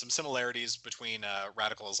of some similarities between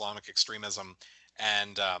radical Islamic extremism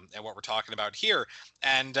and what we're talking about here.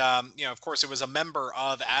 And of course, it was a member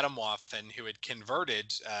of Atomwaffen who had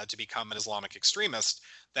converted to become an Islamic extremist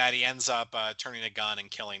that he ends up turning a gun and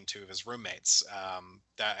killing 2 of his roommates.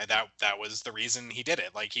 That was the reason he did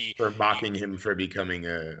it. Like for mocking him for becoming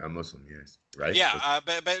a Muslim, yes, right? Yeah,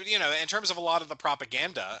 but in terms of a lot of the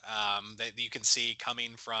propaganda that you can see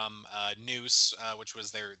coming from News, which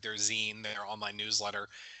was their zine, their online newsletter,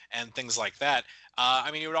 and things like that.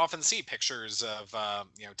 You would often see pictures of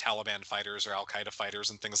Taliban fighters or al-Qaeda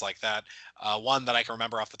fighters and things like that. One that I can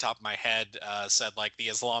remember off the top of my head said like the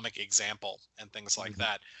Islamic example and things like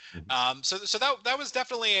that. So that was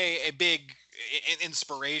definitely a big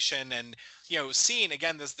inspiration, and seeing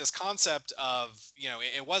again this concept of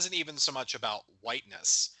it wasn't even so much about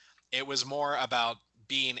whiteness. It was more about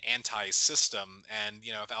being anti-system, and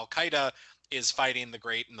if al-Qaeda is fighting the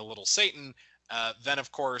great and the little Satan, then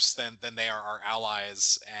of course then they are our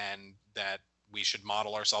allies, and that we should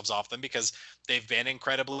model ourselves off them because they've been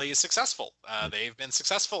incredibly successful. They've been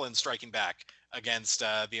successful in striking back against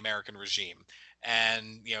the American regime,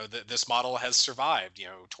 and this model has survived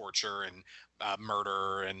torture and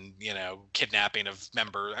murder and kidnapping of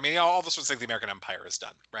members. All the sorts of things the American Empire has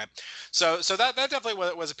done, right? So that definitely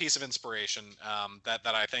was a piece of inspiration that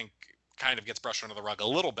I think kind of gets brushed under the rug a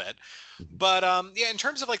little bit. But in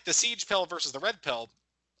terms of like the siege pill versus the red pill,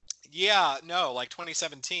 like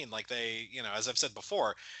 2017, like they, as I've said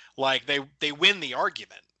before, like they win the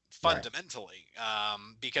argument fundamentally,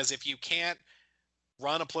 because if you can't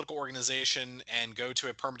run a political organization and go to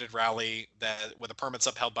a permitted rally with the permits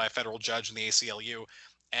upheld by a federal judge in the ACLU,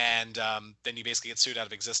 and then you basically get sued out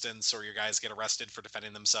of existence, or your guys get arrested for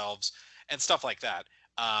defending themselves and stuff like that.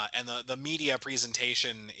 And the media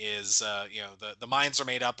presentation is, the minds are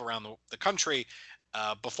made up around the country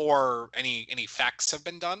before any facts have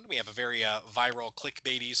been done. We have a very viral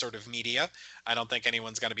clickbaity sort of media. I don't think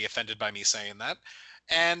anyone's going to be offended by me saying that.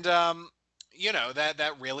 And,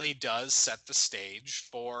 that really does set the stage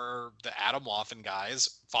for the Atomwaffen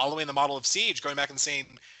guys following the model of Siege, going back and saying,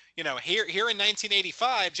 here in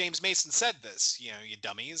 1985, James Mason said this, you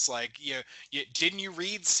dummies, like, didn't you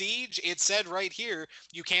read Siege? It said right here,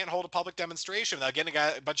 you can't hold a public demonstration without getting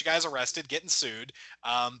a bunch of guys arrested, getting sued,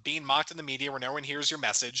 being mocked in the media where no one hears your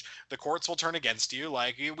message. The courts will turn against you.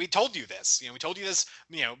 Like, we told you this, we told you this,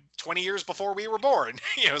 20 years before we were born,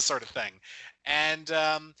 sort of thing. And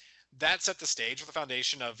that set the stage for the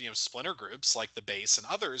foundation of, splinter groups like the Base and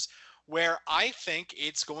others, where I think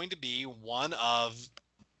it's going to be one of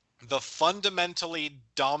the fundamentally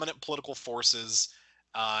dominant political forces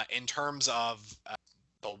in terms of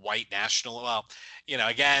the white national,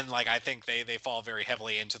 again, like I think they fall very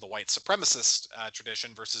heavily into the white supremacist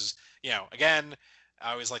tradition versus, again,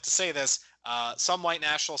 I always like to say this, some white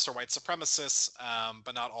nationalists are white supremacists,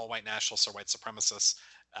 but not all white nationalists are white supremacists.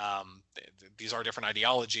 These are different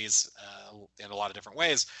ideologies in a lot of different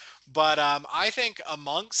ways, but I think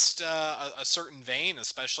amongst a certain vein,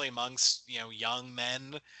 especially amongst young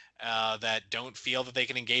men that don't feel that they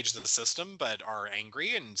can engage the system but are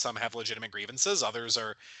angry, and some have legitimate grievances, others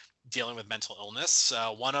are dealing with mental illness.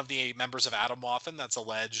 One of the members of Atomwaffen that's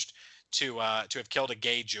alleged to have killed a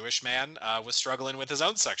gay Jewish man was struggling with his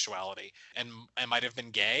own sexuality and might have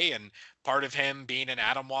been gay, and part of him being an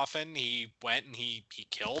Atomwaffen, he went and he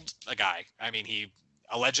killed a guy. He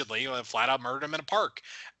allegedly flat out murdered him in a park,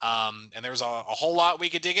 and there's a whole lot we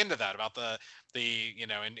could dig into that about the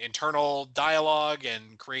internal dialogue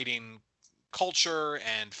and creating culture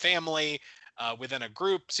and family within a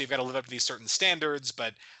group. So you've got to live up to these certain standards,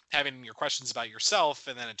 but having your questions about yourself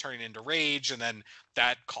and then it turning into rage, and then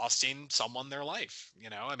that costing someone their life.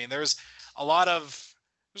 There's a lot of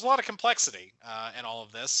complexity in all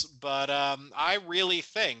of this, but I really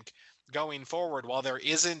think going forward, while there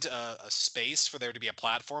isn't a space for there to be a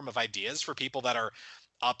platform of ideas for people that are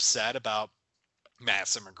upset about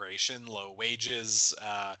mass immigration, low wages,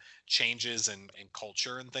 changes in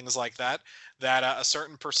culture and things like that, that a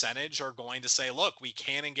certain percentage are going to say, look, we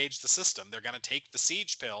can't engage the system. They're going to take the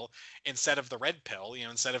siege pill instead of the red pill.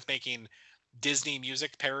 Instead of making Disney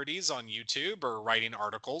music parodies on YouTube or writing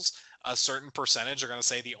articles, a certain percentage are going to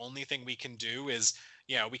say the only thing we can do is,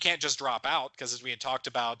 we can't just drop out, because as we had talked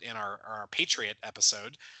about in our Patriot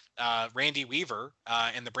episode, Randy Weaver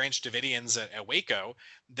and the Branch Davidians at Waco,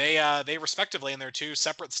 they respectively in their 2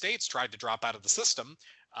 separate states tried to drop out of the system,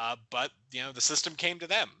 but the system came to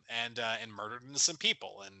them and murdered innocent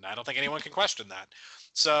people, and I don't think anyone can question that.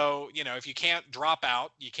 So if you can't drop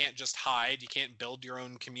out, you can't just hide, you can't build your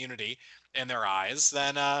own community in their eyes,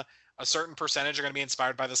 then a certain percentage are going to be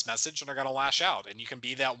inspired by this message and are going to lash out, and you can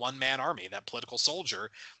be that one-man army, that political soldier,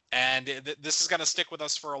 and this is going to stick with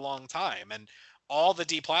us for a long time. And all the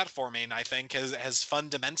deplatforming, I think, has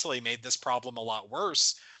fundamentally made this problem a lot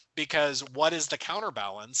worse, because what is the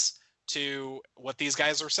counterbalance to what these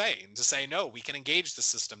guys are saying? To say, no, we can engage the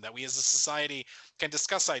system, that we as a society can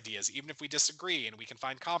discuss ideas, even if we disagree, and we can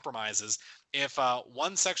find compromises. If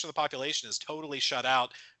one section of the population is totally shut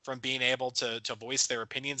out from being able to voice their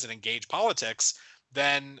opinions and engage politics,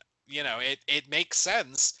 then, you know, it makes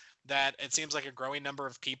sense that it seems like a growing number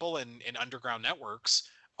of people in underground networks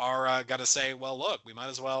are going to say, well, look, we might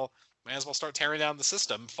as well start tearing down the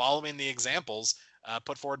system, following the examples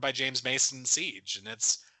put forward by James Mason Siege. And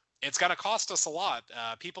it's going to cost us a lot.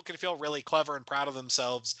 People can feel really clever and proud of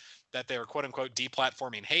themselves that they're quote unquote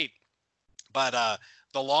deplatforming hate, but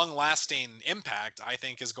the long-lasting impact, I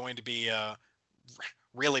think, is going to be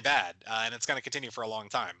really bad, and it's going to continue for a long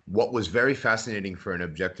time. What was very fascinating for an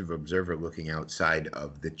objective observer looking outside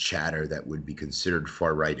of the chatter that would be considered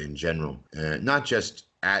far right in general, not just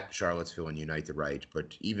at Charlottesville and Unite the Right,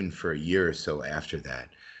 but even for a year or so after that,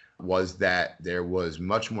 was that there was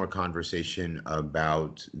much more conversation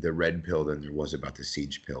about the red pill than there was about the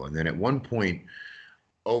siege pill. And then at one point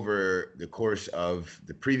over the course of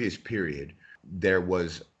the previous period, there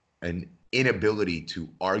was an inability to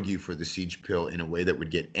argue for the siege pill in a way that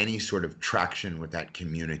would get any sort of traction with that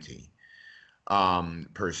community,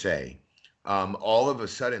 per se. All of a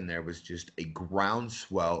sudden, there was just a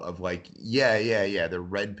groundswell of like, yeah, the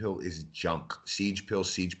red pill is junk. Siege pill,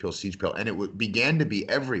 siege pill, siege pill. And it began to be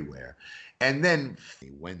everywhere. And then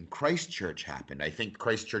when Christchurch happened, I think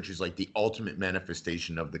Christchurch is like the ultimate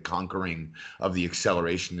manifestation of the conquering of the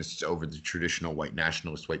accelerationists over the traditional white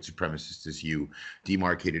nationalist, white supremacists, as you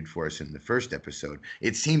demarcated for us in the first episode.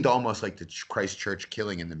 It seemed almost like the Christchurch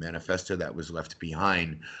killing and the manifesto that was left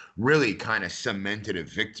behind really kind of cemented a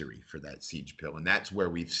victory for that siege pill. And that's where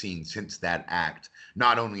we've seen since that act,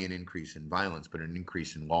 not only an increase in violence, but an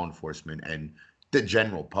increase in law enforcement and the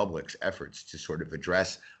general public's efforts to sort of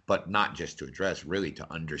address, but not just to address, really to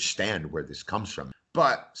understand where this comes from.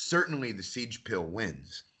 But certainly the siege pill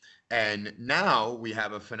wins. And now we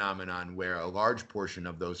have a phenomenon where a large portion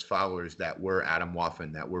of those followers that were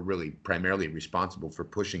Atomwaffen, that were really primarily responsible for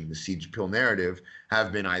pushing the siege pill narrative,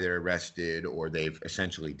 have been either arrested or they've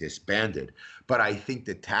essentially disbanded. But I think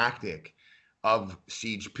the tactic of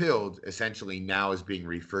siege pilled essentially now is being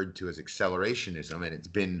referred to as accelerationism, and it's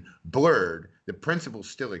been blurred. The principle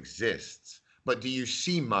still exists, but do you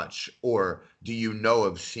see much, or do you know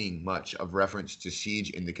of seeing much of reference to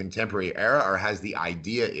siege in the contemporary era, or has the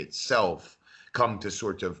idea itself come to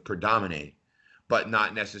sort of predominate, but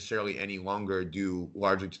not necessarily any longer due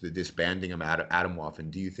largely to the disbanding of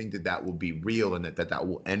Atomwaffen? Do you think that that will be real and that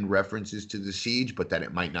will end references to the siege, but that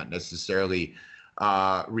it might not necessarily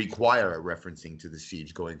require a referencing to the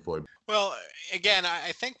siege going forward? Well, again,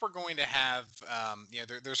 I think we're going to have,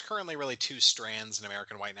 there's currently really two strands in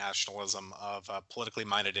American white nationalism of politically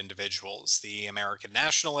minded individuals. The American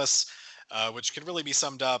nationalists, which could really be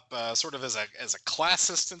summed up sort of as a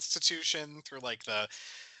classist institution through like the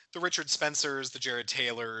Richard Spencers, the Jared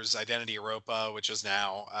Taylors, Identity Europa, which is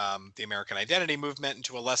now the American Identity Movement, and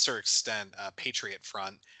to a lesser extent, Patriot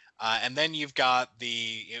Front. And then you've got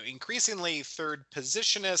the increasingly third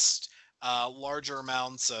positionist, larger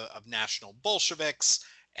amounts of national Bolsheviks,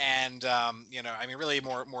 and really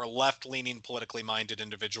more left-leaning, politically minded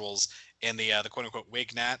individuals in the quote unquote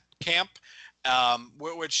Whig-Nat camp,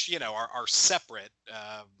 which are separate,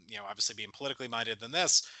 obviously being politically minded than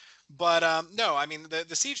this. But no, I mean,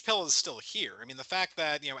 the siege pill is still here. I mean, the fact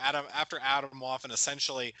that after Atomwaffen,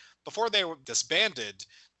 essentially before they were disbanded,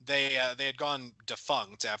 they had gone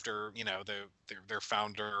defunct after their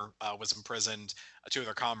founder was imprisoned. Two of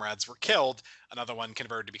their comrades were killed. Another one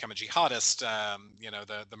converted to become a jihadist.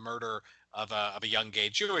 The murder of a young gay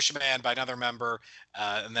Jewish man by another member,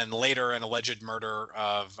 and then later an alleged murder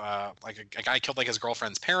of a guy killed like his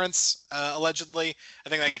girlfriend's parents, allegedly. I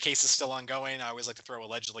think that case is still ongoing. I always like to throw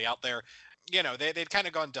allegedly out there. They'd kind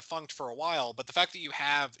of gone defunct for a while, but the fact that you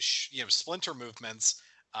have splinter movements,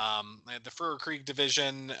 the Furrer Krieg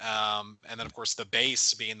Division, and then of course the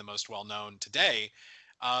base being the most well-known today,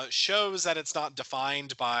 shows that it's not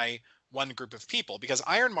defined by one group of people, because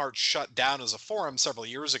Iron March shut down as a forum several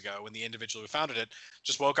years ago when the individual who founded it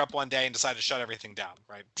just woke up one day and decided to shut everything down,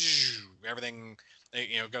 right? Everything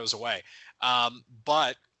goes away.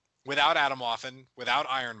 But without Atomwaffen, without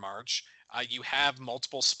Iron March, you have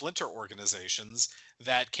multiple splinter organizations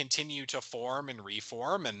that continue to form and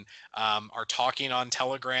reform and are talking on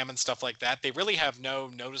Telegram and stuff like that. They really have no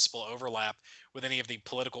noticeable overlap with any of the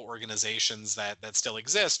political organizations that still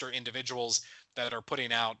exist, or individuals that are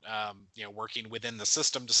putting out, working within the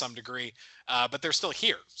system to some degree, but they're still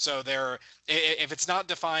here. So if it's not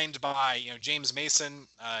defined by, James Mason,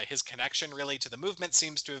 his connection really to the movement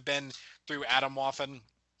seems to have been through Atomwaffen.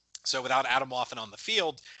 So without Atomwaffen on the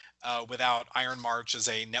field, without Iron March as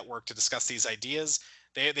a network to discuss these ideas,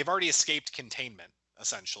 they've already escaped containment.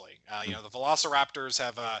 Essentially, the Velociraptors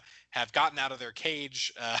have gotten out of their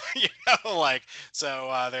cage,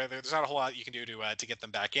 so there's not a whole lot you can do to get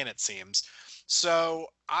them back in, it seems. So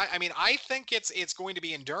I think it's going to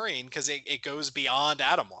be enduring because it goes beyond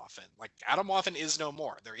Atomwaffen. Like, Atomwaffen is no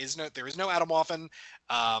more. There is no Atomwaffen.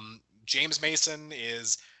 James Mason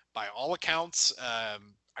is, by all accounts,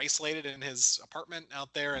 isolated in his apartment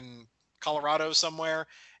out there in Colorado somewhere.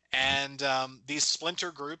 And these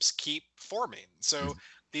splinter groups keep forming. So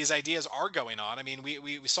these ideas are going on. I mean,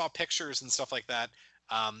 we saw pictures and stuff like that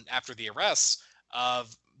after the arrests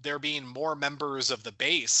of there being more members of the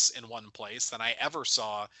base in one place than I ever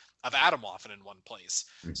saw of Atomwaffen in one place.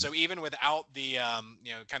 So even without the,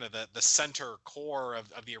 kind of the center core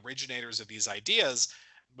of the originators of these ideas,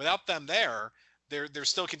 without them there, they're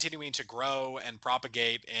still continuing to grow and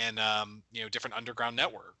propagate in, different underground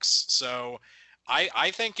networks. So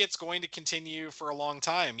I think it's going to continue for a long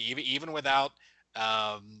time, even without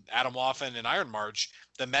Atomwaffen and Iron March.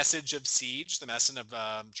 The message of Siege, the message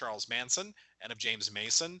of Charles Manson and of James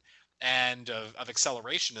Mason and of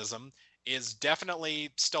accelerationism is definitely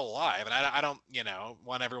still alive. And I don't,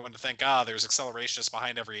 want everyone to think, there's accelerationists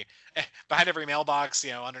behind every mailbox,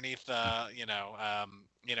 underneath,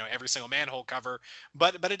 every single manhole cover.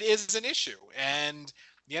 But it is an issue, and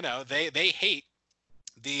they hate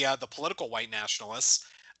the political white nationalists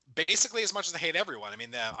basically as much as they hate everyone. I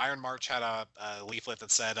mean, the Iron March had a leaflet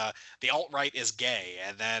that said the alt-right is gay,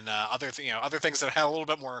 and then other things that had a little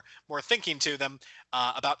bit more thinking to them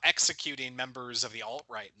about executing members of the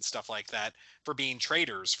alt-right and stuff like that for being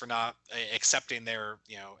traitors, for not accepting their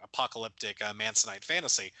apocalyptic Mansonite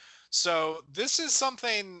fantasy. So this is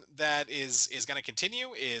something that is going to continue,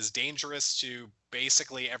 is dangerous to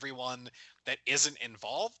basically everyone that isn't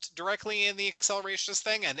involved directly in the accelerationist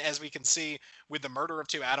thing. And as we can see with the murder of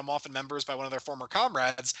 2 Atomwaffen members by one of their former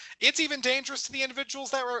comrades, it's even dangerous to the individuals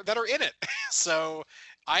that are in it. So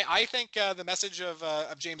I think the message of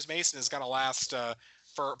James Mason is going to last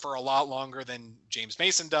for a lot longer than James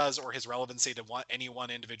Mason does, or his relevancy to any one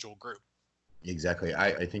individual group. Exactly.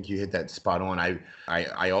 I think you hit that spot on.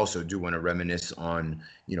 I also do want to reminisce on,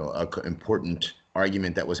 an important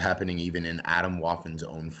argument that was happening even in Atomwaffen's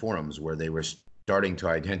own forums, where they were starting to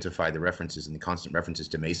identify the references and the constant references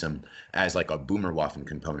to Mason as like a Boomerwaffen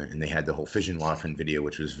component. And they had the whole Fissionwaffen video,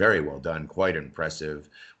 which was very well done, quite impressive,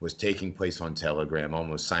 was taking place on Telegram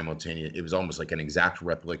almost simultaneous. It was almost like an exact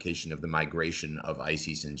replication of the migration of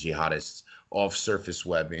ISIS and jihadists off surface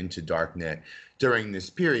web into darknet during this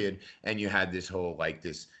period. And you had this whole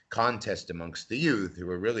this contest amongst the youth who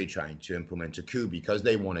were really trying to implement a coup because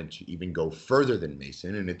they wanted to even go further than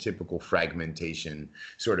Mason in a typical fragmentation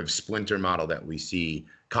sort of splinter model that we see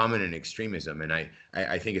common in extremism. And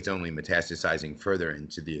I think it's only metastasizing further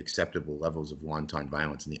into the acceptable levels of wanton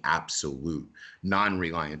violence and the absolute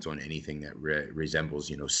non-reliance on anything that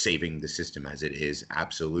resembles, saving the system as it is.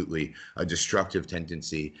 Absolutely a destructive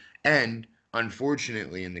tendency. And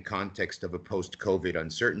unfortunately, in the context of a post-COVID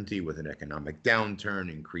uncertainty with an economic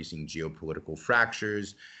downturn, increasing geopolitical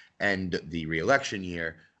fractures, and the re-election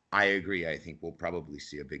year, I agree. I think we'll probably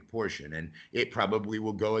see a big portion. And it probably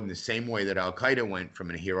will go in the same way that al-Qaeda went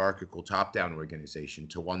from a hierarchical top-down organization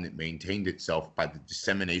to one that maintained itself by the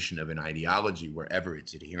dissemination of an ideology wherever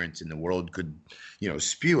its adherents in the world could,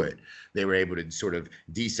 spew it. They were able to sort of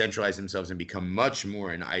decentralize themselves and become much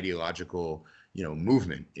more an ideological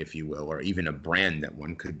movement, if you will, or even a brand that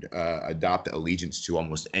one could adopt allegiance to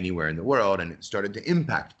almost anywhere in the world. And it started to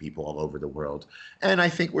impact people all over the world. And I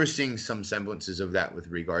think we're seeing some semblances of that with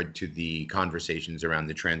regard to the conversations around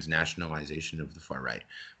the transnationalization of the far right.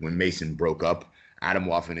 When Mason broke up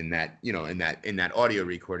Atomwaffen in that audio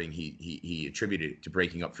recording, he attributed it to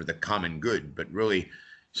breaking up for the common good, but really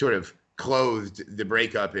sort of clothed the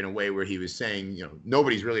breakup in a way where he was saying,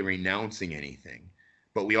 nobody's really renouncing anything,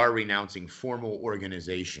 but we are renouncing formal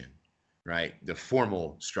organization, right? The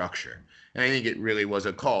formal structure. And I think it really was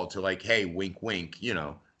a call to hey, wink, wink,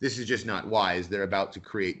 this is just not wise. They're about to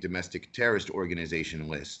create domestic terrorist organization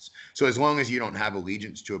lists. So as long as you don't have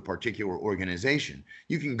allegiance to a particular organization,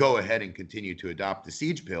 you can go ahead and continue to adopt the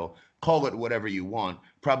siege pill, call it whatever you want,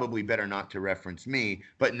 probably better not to reference me,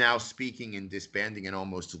 but now speaking and disbanding and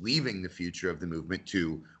almost leaving the future of the movement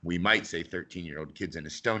to, we might say, 13-year-old kids in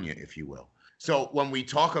Estonia, if you will. So when we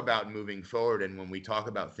talk about moving forward and when we talk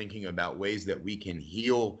about thinking about ways that we can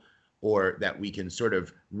heal or that we can sort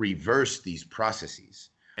of reverse these processes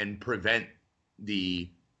and prevent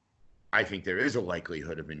I think there is a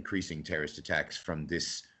likelihood of increasing terrorist attacks from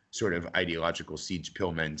this sort of ideological siege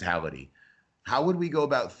pill mentality. How would we go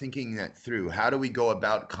about thinking that through? How do we go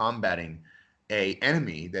about combating an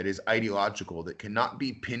enemy that is ideological, that cannot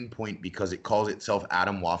be pinpoint because it calls itself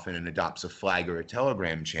Atomwaffen and adopts a flag or a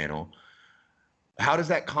Telegram channel? How does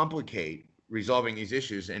that complicate resolving these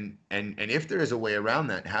issues? And if there is a way around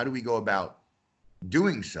that, how do we go about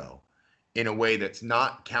doing so in a way that's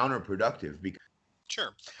not counterproductive?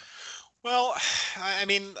 Sure. Well, I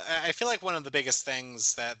mean, I feel like one of the biggest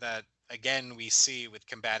things that again, we see with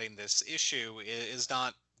combating this issue is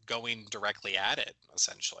not going directly at it,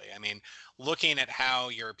 essentially. I mean, looking at how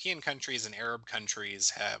European countries and Arab countries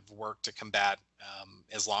have worked to combat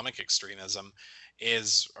Islamic extremism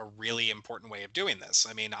is a really important way of doing this.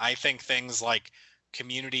 I mean, I think things like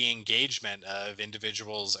community engagement of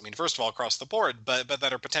individuals, I mean, first of all, across the board, but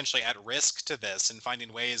that are potentially at risk to this, and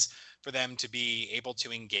finding ways for them to be able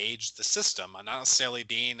to engage the system, and not necessarily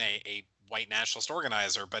being a white nationalist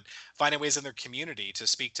organizer, but finding ways in their community to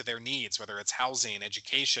speak to their needs, whether it's housing,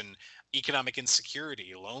 education, economic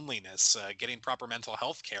insecurity, loneliness, getting proper mental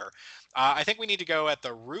health care. I think we need to go at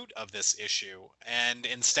the root of this issue, and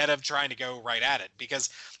instead of trying to go right at it, because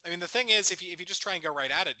I mean, the thing is, if you just try and go right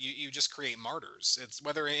at it, you just create martyrs. It's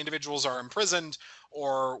whether individuals are imprisoned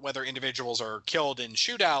or whether individuals are killed in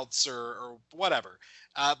shootouts or whatever.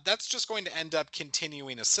 That's just going to end up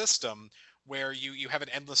continuing a system where you have an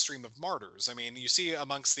endless stream of martyrs. I mean, you see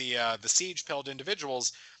amongst the siege-pilled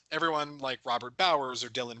individuals, everyone like Robert Bowers or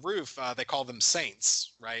Dylan Roof, they call them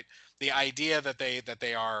saints, right? The idea that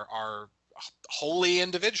they are holy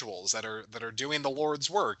individuals that are doing the Lord's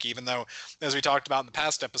work, even though, as we talked about in the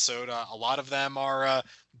past episode, a lot of them are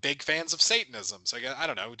big fans of Satanism. So I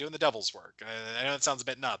don't know, doing the devil's work. I know it sounds a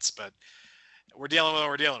bit nuts, but we're dealing with what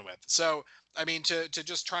we're dealing with. So, I mean, to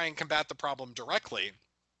just try and combat the problem directly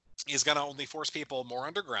is going to only force people more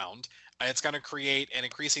underground. It's going to create an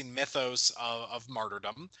increasing mythos of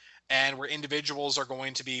martyrdom, and where individuals are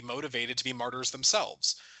going to be motivated to be martyrs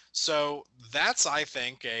themselves. So that's, I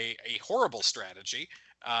think, a horrible strategy,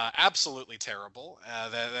 absolutely terrible.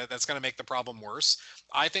 That's going to make the problem worse.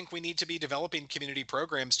 I think we need to be developing community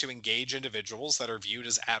programs to engage individuals that are viewed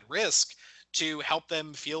as at risk, to help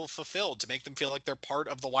them feel fulfilled, to make them feel like they're part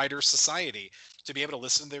of the wider society, to be able to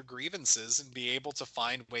listen to their grievances and be able to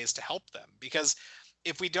find ways to help them. Because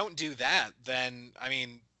if we don't do that, then, I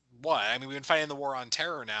mean, what? I mean, we've been fighting the war on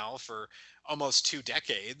terror now for almost 2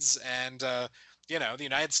 decades, and you know, the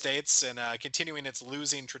United States, and continuing its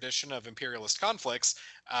losing tradition of imperialist conflicts,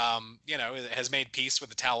 you know, it has made peace with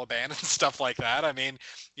the Taliban and stuff like that. I mean,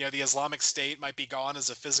 you know, the Islamic State might be gone as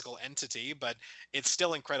a physical entity, but it's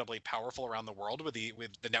still incredibly powerful around the world with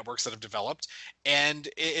the networks that have developed. And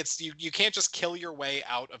it's you can't just kill your way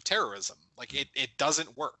out of terrorism. Like, it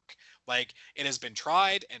doesn't work. Like, it has been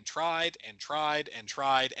tried and tried and tried and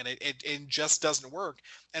tried, and it just doesn't work.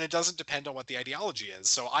 And it doesn't depend on what the ideology is.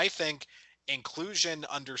 So I think inclusion,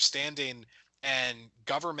 understanding, and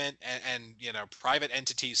government and you know, private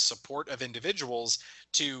entities' support of individuals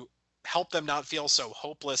to help them not feel so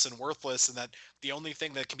hopeless and worthless, and that the only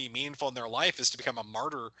thing that can be meaningful in their life is to become a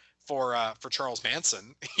martyr for Charles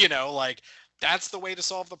Manson. You know, like, that's the way to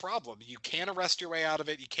solve the problem. You can't arrest your way out of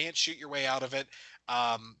it. You can't shoot your way out of it.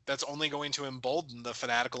 That's only going to embolden the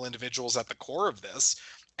fanatical individuals at the core of this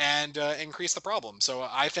and increase the problem. So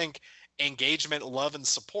I think engagement, love, and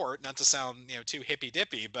support, not to sound, you know, too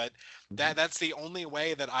hippy-dippy, but that's the only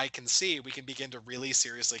way that I can see we can begin to really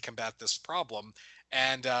seriously combat this problem.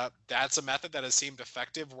 And that's a method that has seemed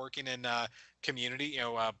effective working in community, you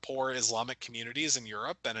know, poor Islamic communities in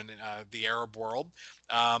Europe and in the Arab world,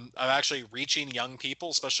 of actually reaching young people,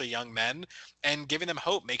 especially young men, and giving them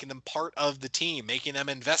hope, making them part of the team, making them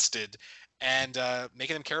invested, and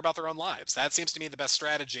making them care about their own lives. That seems to me the best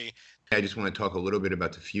strategy. I just want to talk a little bit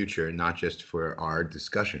about the future, not just for our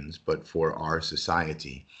discussions, but for our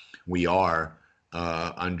society. We are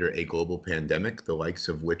under a global pandemic, the likes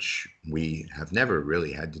of which we have never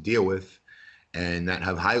really had to deal with, and that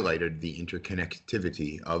have highlighted the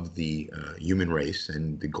interconnectivity of the human race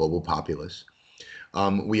and the global populace.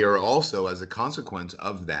 We are also, as a consequence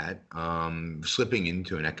of that, slipping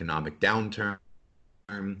into an economic downturn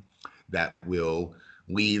that will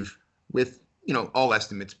leave with all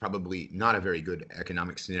estimates, probably not a very good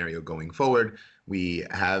economic scenario going forward. We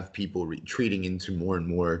have people retreating into more and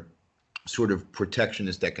more sort of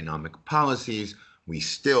protectionist economic policies. We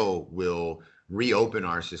still will reopen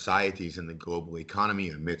our societies and the global economy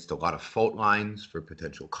amidst a lot of fault lines for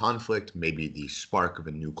potential conflict, maybe the spark of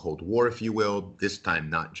a new Cold War, if you will, this time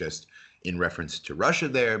not just in reference to Russia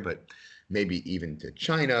there, but maybe even to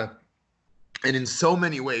China. And in so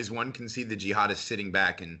many ways, one can see the jihadists sitting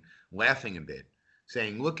back and laughing a bit,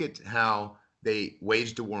 saying, look at how they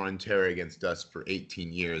waged a war on terror against us for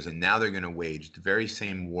 18 years, and now they're going to wage the very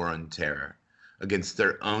same war on terror against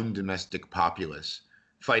their own domestic populace,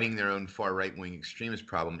 fighting their own far right-wing extremist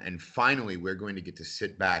problem. And finally, we're going to get to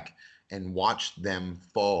sit back and watch them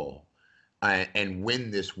fall and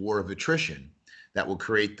win this war of attrition that will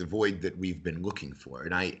create the void that we've been looking for.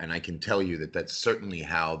 And I can tell you that that's certainly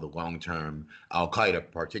how the long-term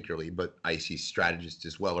al-Qaeda particularly, but ISIS strategists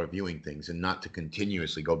as well, are viewing things, and not to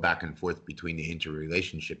continuously go back and forth between the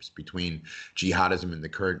interrelationships between jihadism and the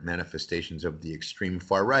current manifestations of the extreme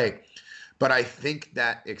far right. But I think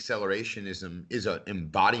that accelerationism is an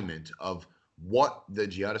embodiment of what the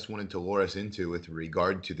jihadists wanted to lure us into with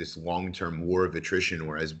regard to this long-term war of attrition,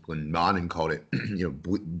 or as bin Laden called it,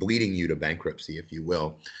 bleeding you to bankruptcy, if you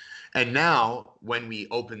will. And now, when we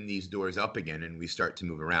open these doors up again and we start to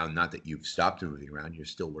move around, not that you've stopped moving around, you're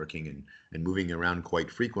still working and moving around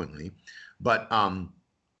quite frequently, but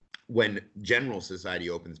when general society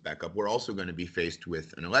opens back up, we're also going to be faced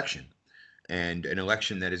with an election, and an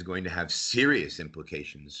election that is going to have serious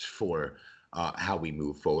implications for how we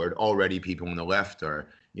move forward. Already, people on the left are,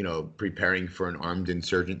 preparing for an armed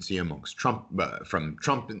insurgency amongst Trump, from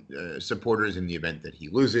Trump supporters in the event that he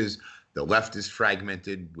loses. The left is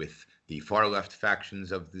fragmented, with the far left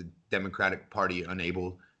factions of the Democratic Party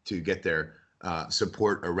unable to get their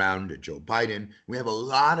support around Joe Biden. We have a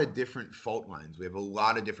lot of different fault lines. We have a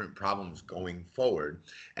lot of different problems going forward.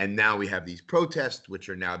 And now we have these protests, which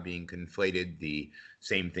are now being conflated. The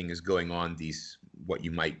same thing is going on, these what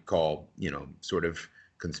you might call, sort of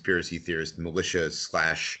conspiracy theorist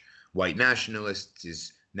militias / white nationalists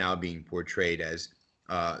is now being portrayed as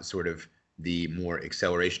sort of the more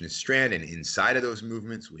accelerationist strand. And inside of those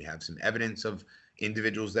movements, we have some evidence of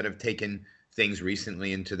individuals that have taken things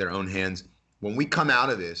recently into their own hands. When we come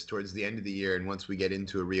out of this towards the end of the year, and once we get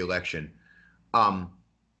into a re-election,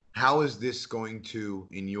 how is this going to,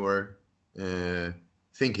 in your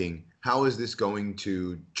thinking, how is this going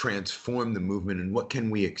to transform the movement, and what can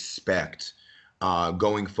we expect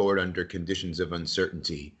going forward under conditions of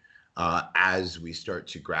uncertainty as we start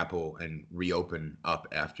to grapple and reopen up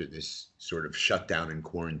after this sort of shutdown and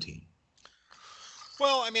quarantine?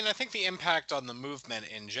 Well, I mean, I think the impact on the movement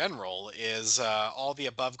in general is all the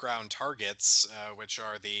above ground targets, which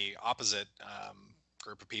are the opposite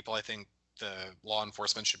group of people I think the law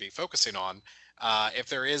enforcement should be focusing on. If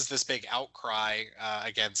there is this big outcry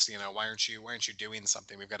against, why aren't you doing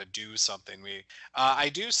something? We've got to do something. I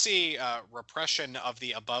do see repression of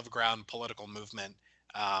the above ground political movement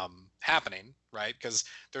happening, right? Because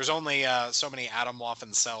there's only so many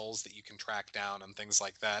Atomwaffen cells that you can track down and things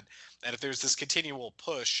like that. And if there's this continual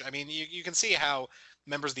push, I mean, you can see how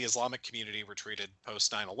members of the Islamic community were treated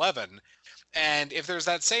post 9/11. And if there's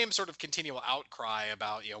that same sort of continual outcry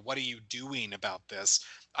about, what are you doing about this?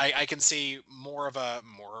 I can see more of a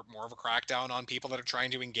crackdown on people that are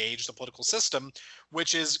trying to engage the political system,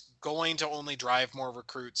 which is going to only drive more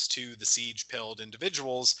recruits to the siege-pilled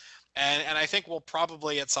individuals. And I think we'll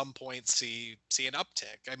probably at some point see an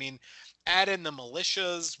uptick. I mean, add in the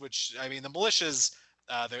militias, which, I mean, the militias,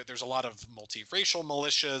 there's a lot of multiracial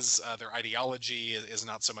militias. Their ideology is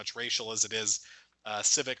not so much racial as it is a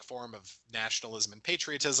civic form of nationalism and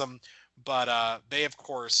patriotism. But they, of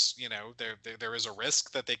course, there is a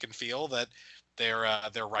risk that they can feel that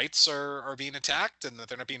their rights are being attacked and that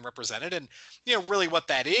they're not being represented. And really what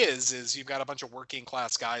that is you've got a bunch of working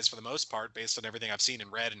class guys, for the most part, based on everything I've seen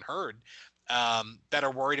and read and heard, that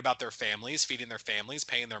are worried about their families, feeding their families,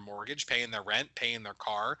 paying their mortgage, paying their rent, paying their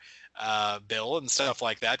car bill and stuff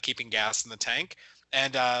like that, keeping gas in the tank.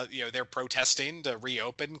 And they're protesting to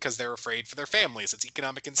reopen because they're afraid for their families. It's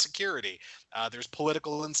economic insecurity. There's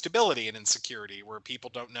political instability and insecurity where people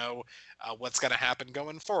don't know what's going to happen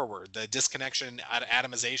going forward. The disconnection,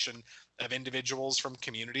 atomization of individuals from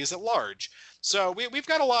communities at large. So we've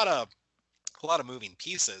got a lot of moving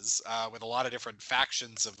pieces with a lot of different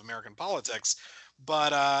factions of American politics.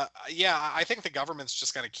 But I think the government's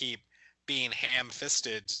just going to keep being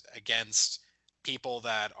ham-fisted against people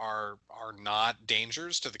that are not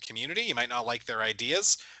dangers to the community. You might not like their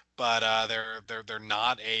ideas, but they're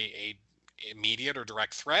not a immediate or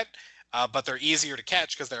direct threat. but they're easier to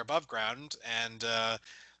catch because they're above ground, and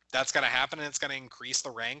that's going to happen, and it's going to increase the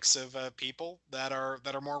ranks of people that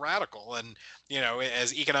are more radical. And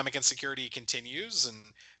as economic insecurity continues, and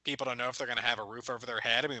people don't know if they're going to have a roof over their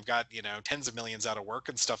head. I mean, we've got tens of millions out of work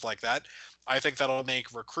and stuff like that. I think that'll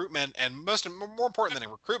make recruitment, and more important than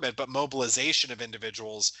recruitment, but mobilization of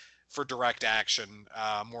individuals for direct action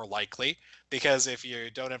more likely, because if you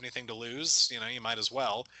don't have anything to lose, you might as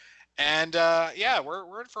well. And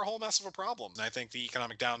we're in for a whole mess of a problem. And I think the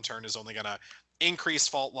economic downturn is only going to increase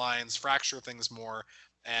fault lines, fracture things more,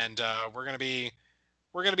 and we're going to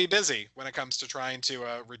be busy when it comes to trying to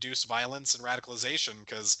reduce violence and radicalization,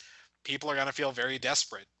 because people are going to feel very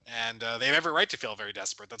desperate, and they have every right to feel very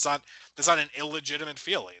desperate. That's not an illegitimate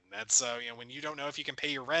feeling. That's when you don't know if you can pay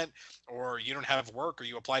your rent, or you don't have work, or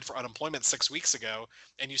you applied for unemployment 6 weeks ago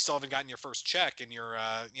and you still haven't gotten your first check, and your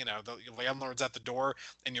the landlord's at the door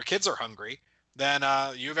and your kids are hungry, then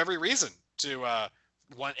you have every reason to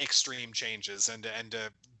want extreme changes and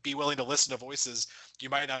to be willing to listen to voices you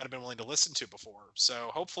might not have been willing to listen to before. So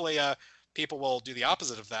hopefully people will do the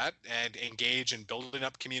opposite of that and engage in building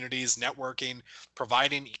up communities, networking,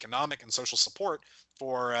 providing economic and social support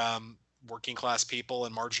for working class people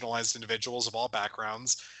and marginalized individuals of all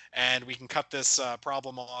backgrounds. And we can cut this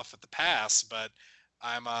problem off at the pass, but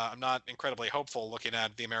I'm not incredibly hopeful looking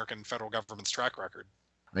at the American federal government's track record.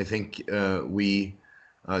 I think we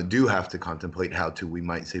do have to contemplate how to, we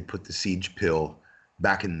might say, put the siege pill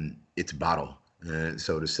back in its bottle,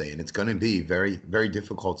 so to say. And it's going to be very, very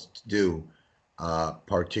difficult to do,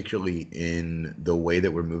 particularly in the way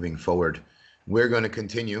that we're moving forward. We're going to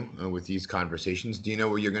continue with these conversations. Do you know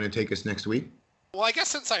where you're going to take us next week? Well, I guess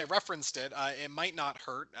since I referenced it, it might not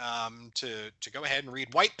hurt to go ahead and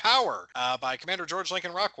read White Power by Commander George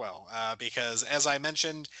Lincoln Rockwell, because as I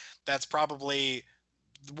mentioned, that's probably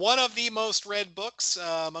one of the most read books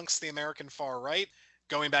amongst the American far right.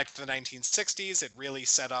 Going back to the 1960s, it really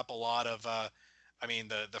set up a lot of,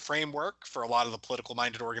 the framework for a lot of the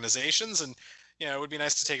political-minded organizations. And, it would be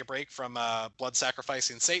nice to take a break from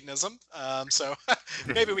blood-sacrificing Satanism. So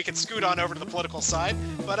maybe we can scoot on over to the political side.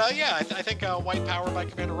 But I think White Power by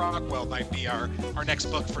Commander Rockwell might be our next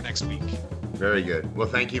book for next week. Very good. Well,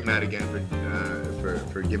 thank you, Matt, again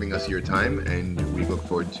for giving us your time, and we look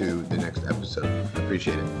forward to the next episode.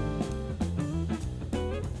 Appreciate it.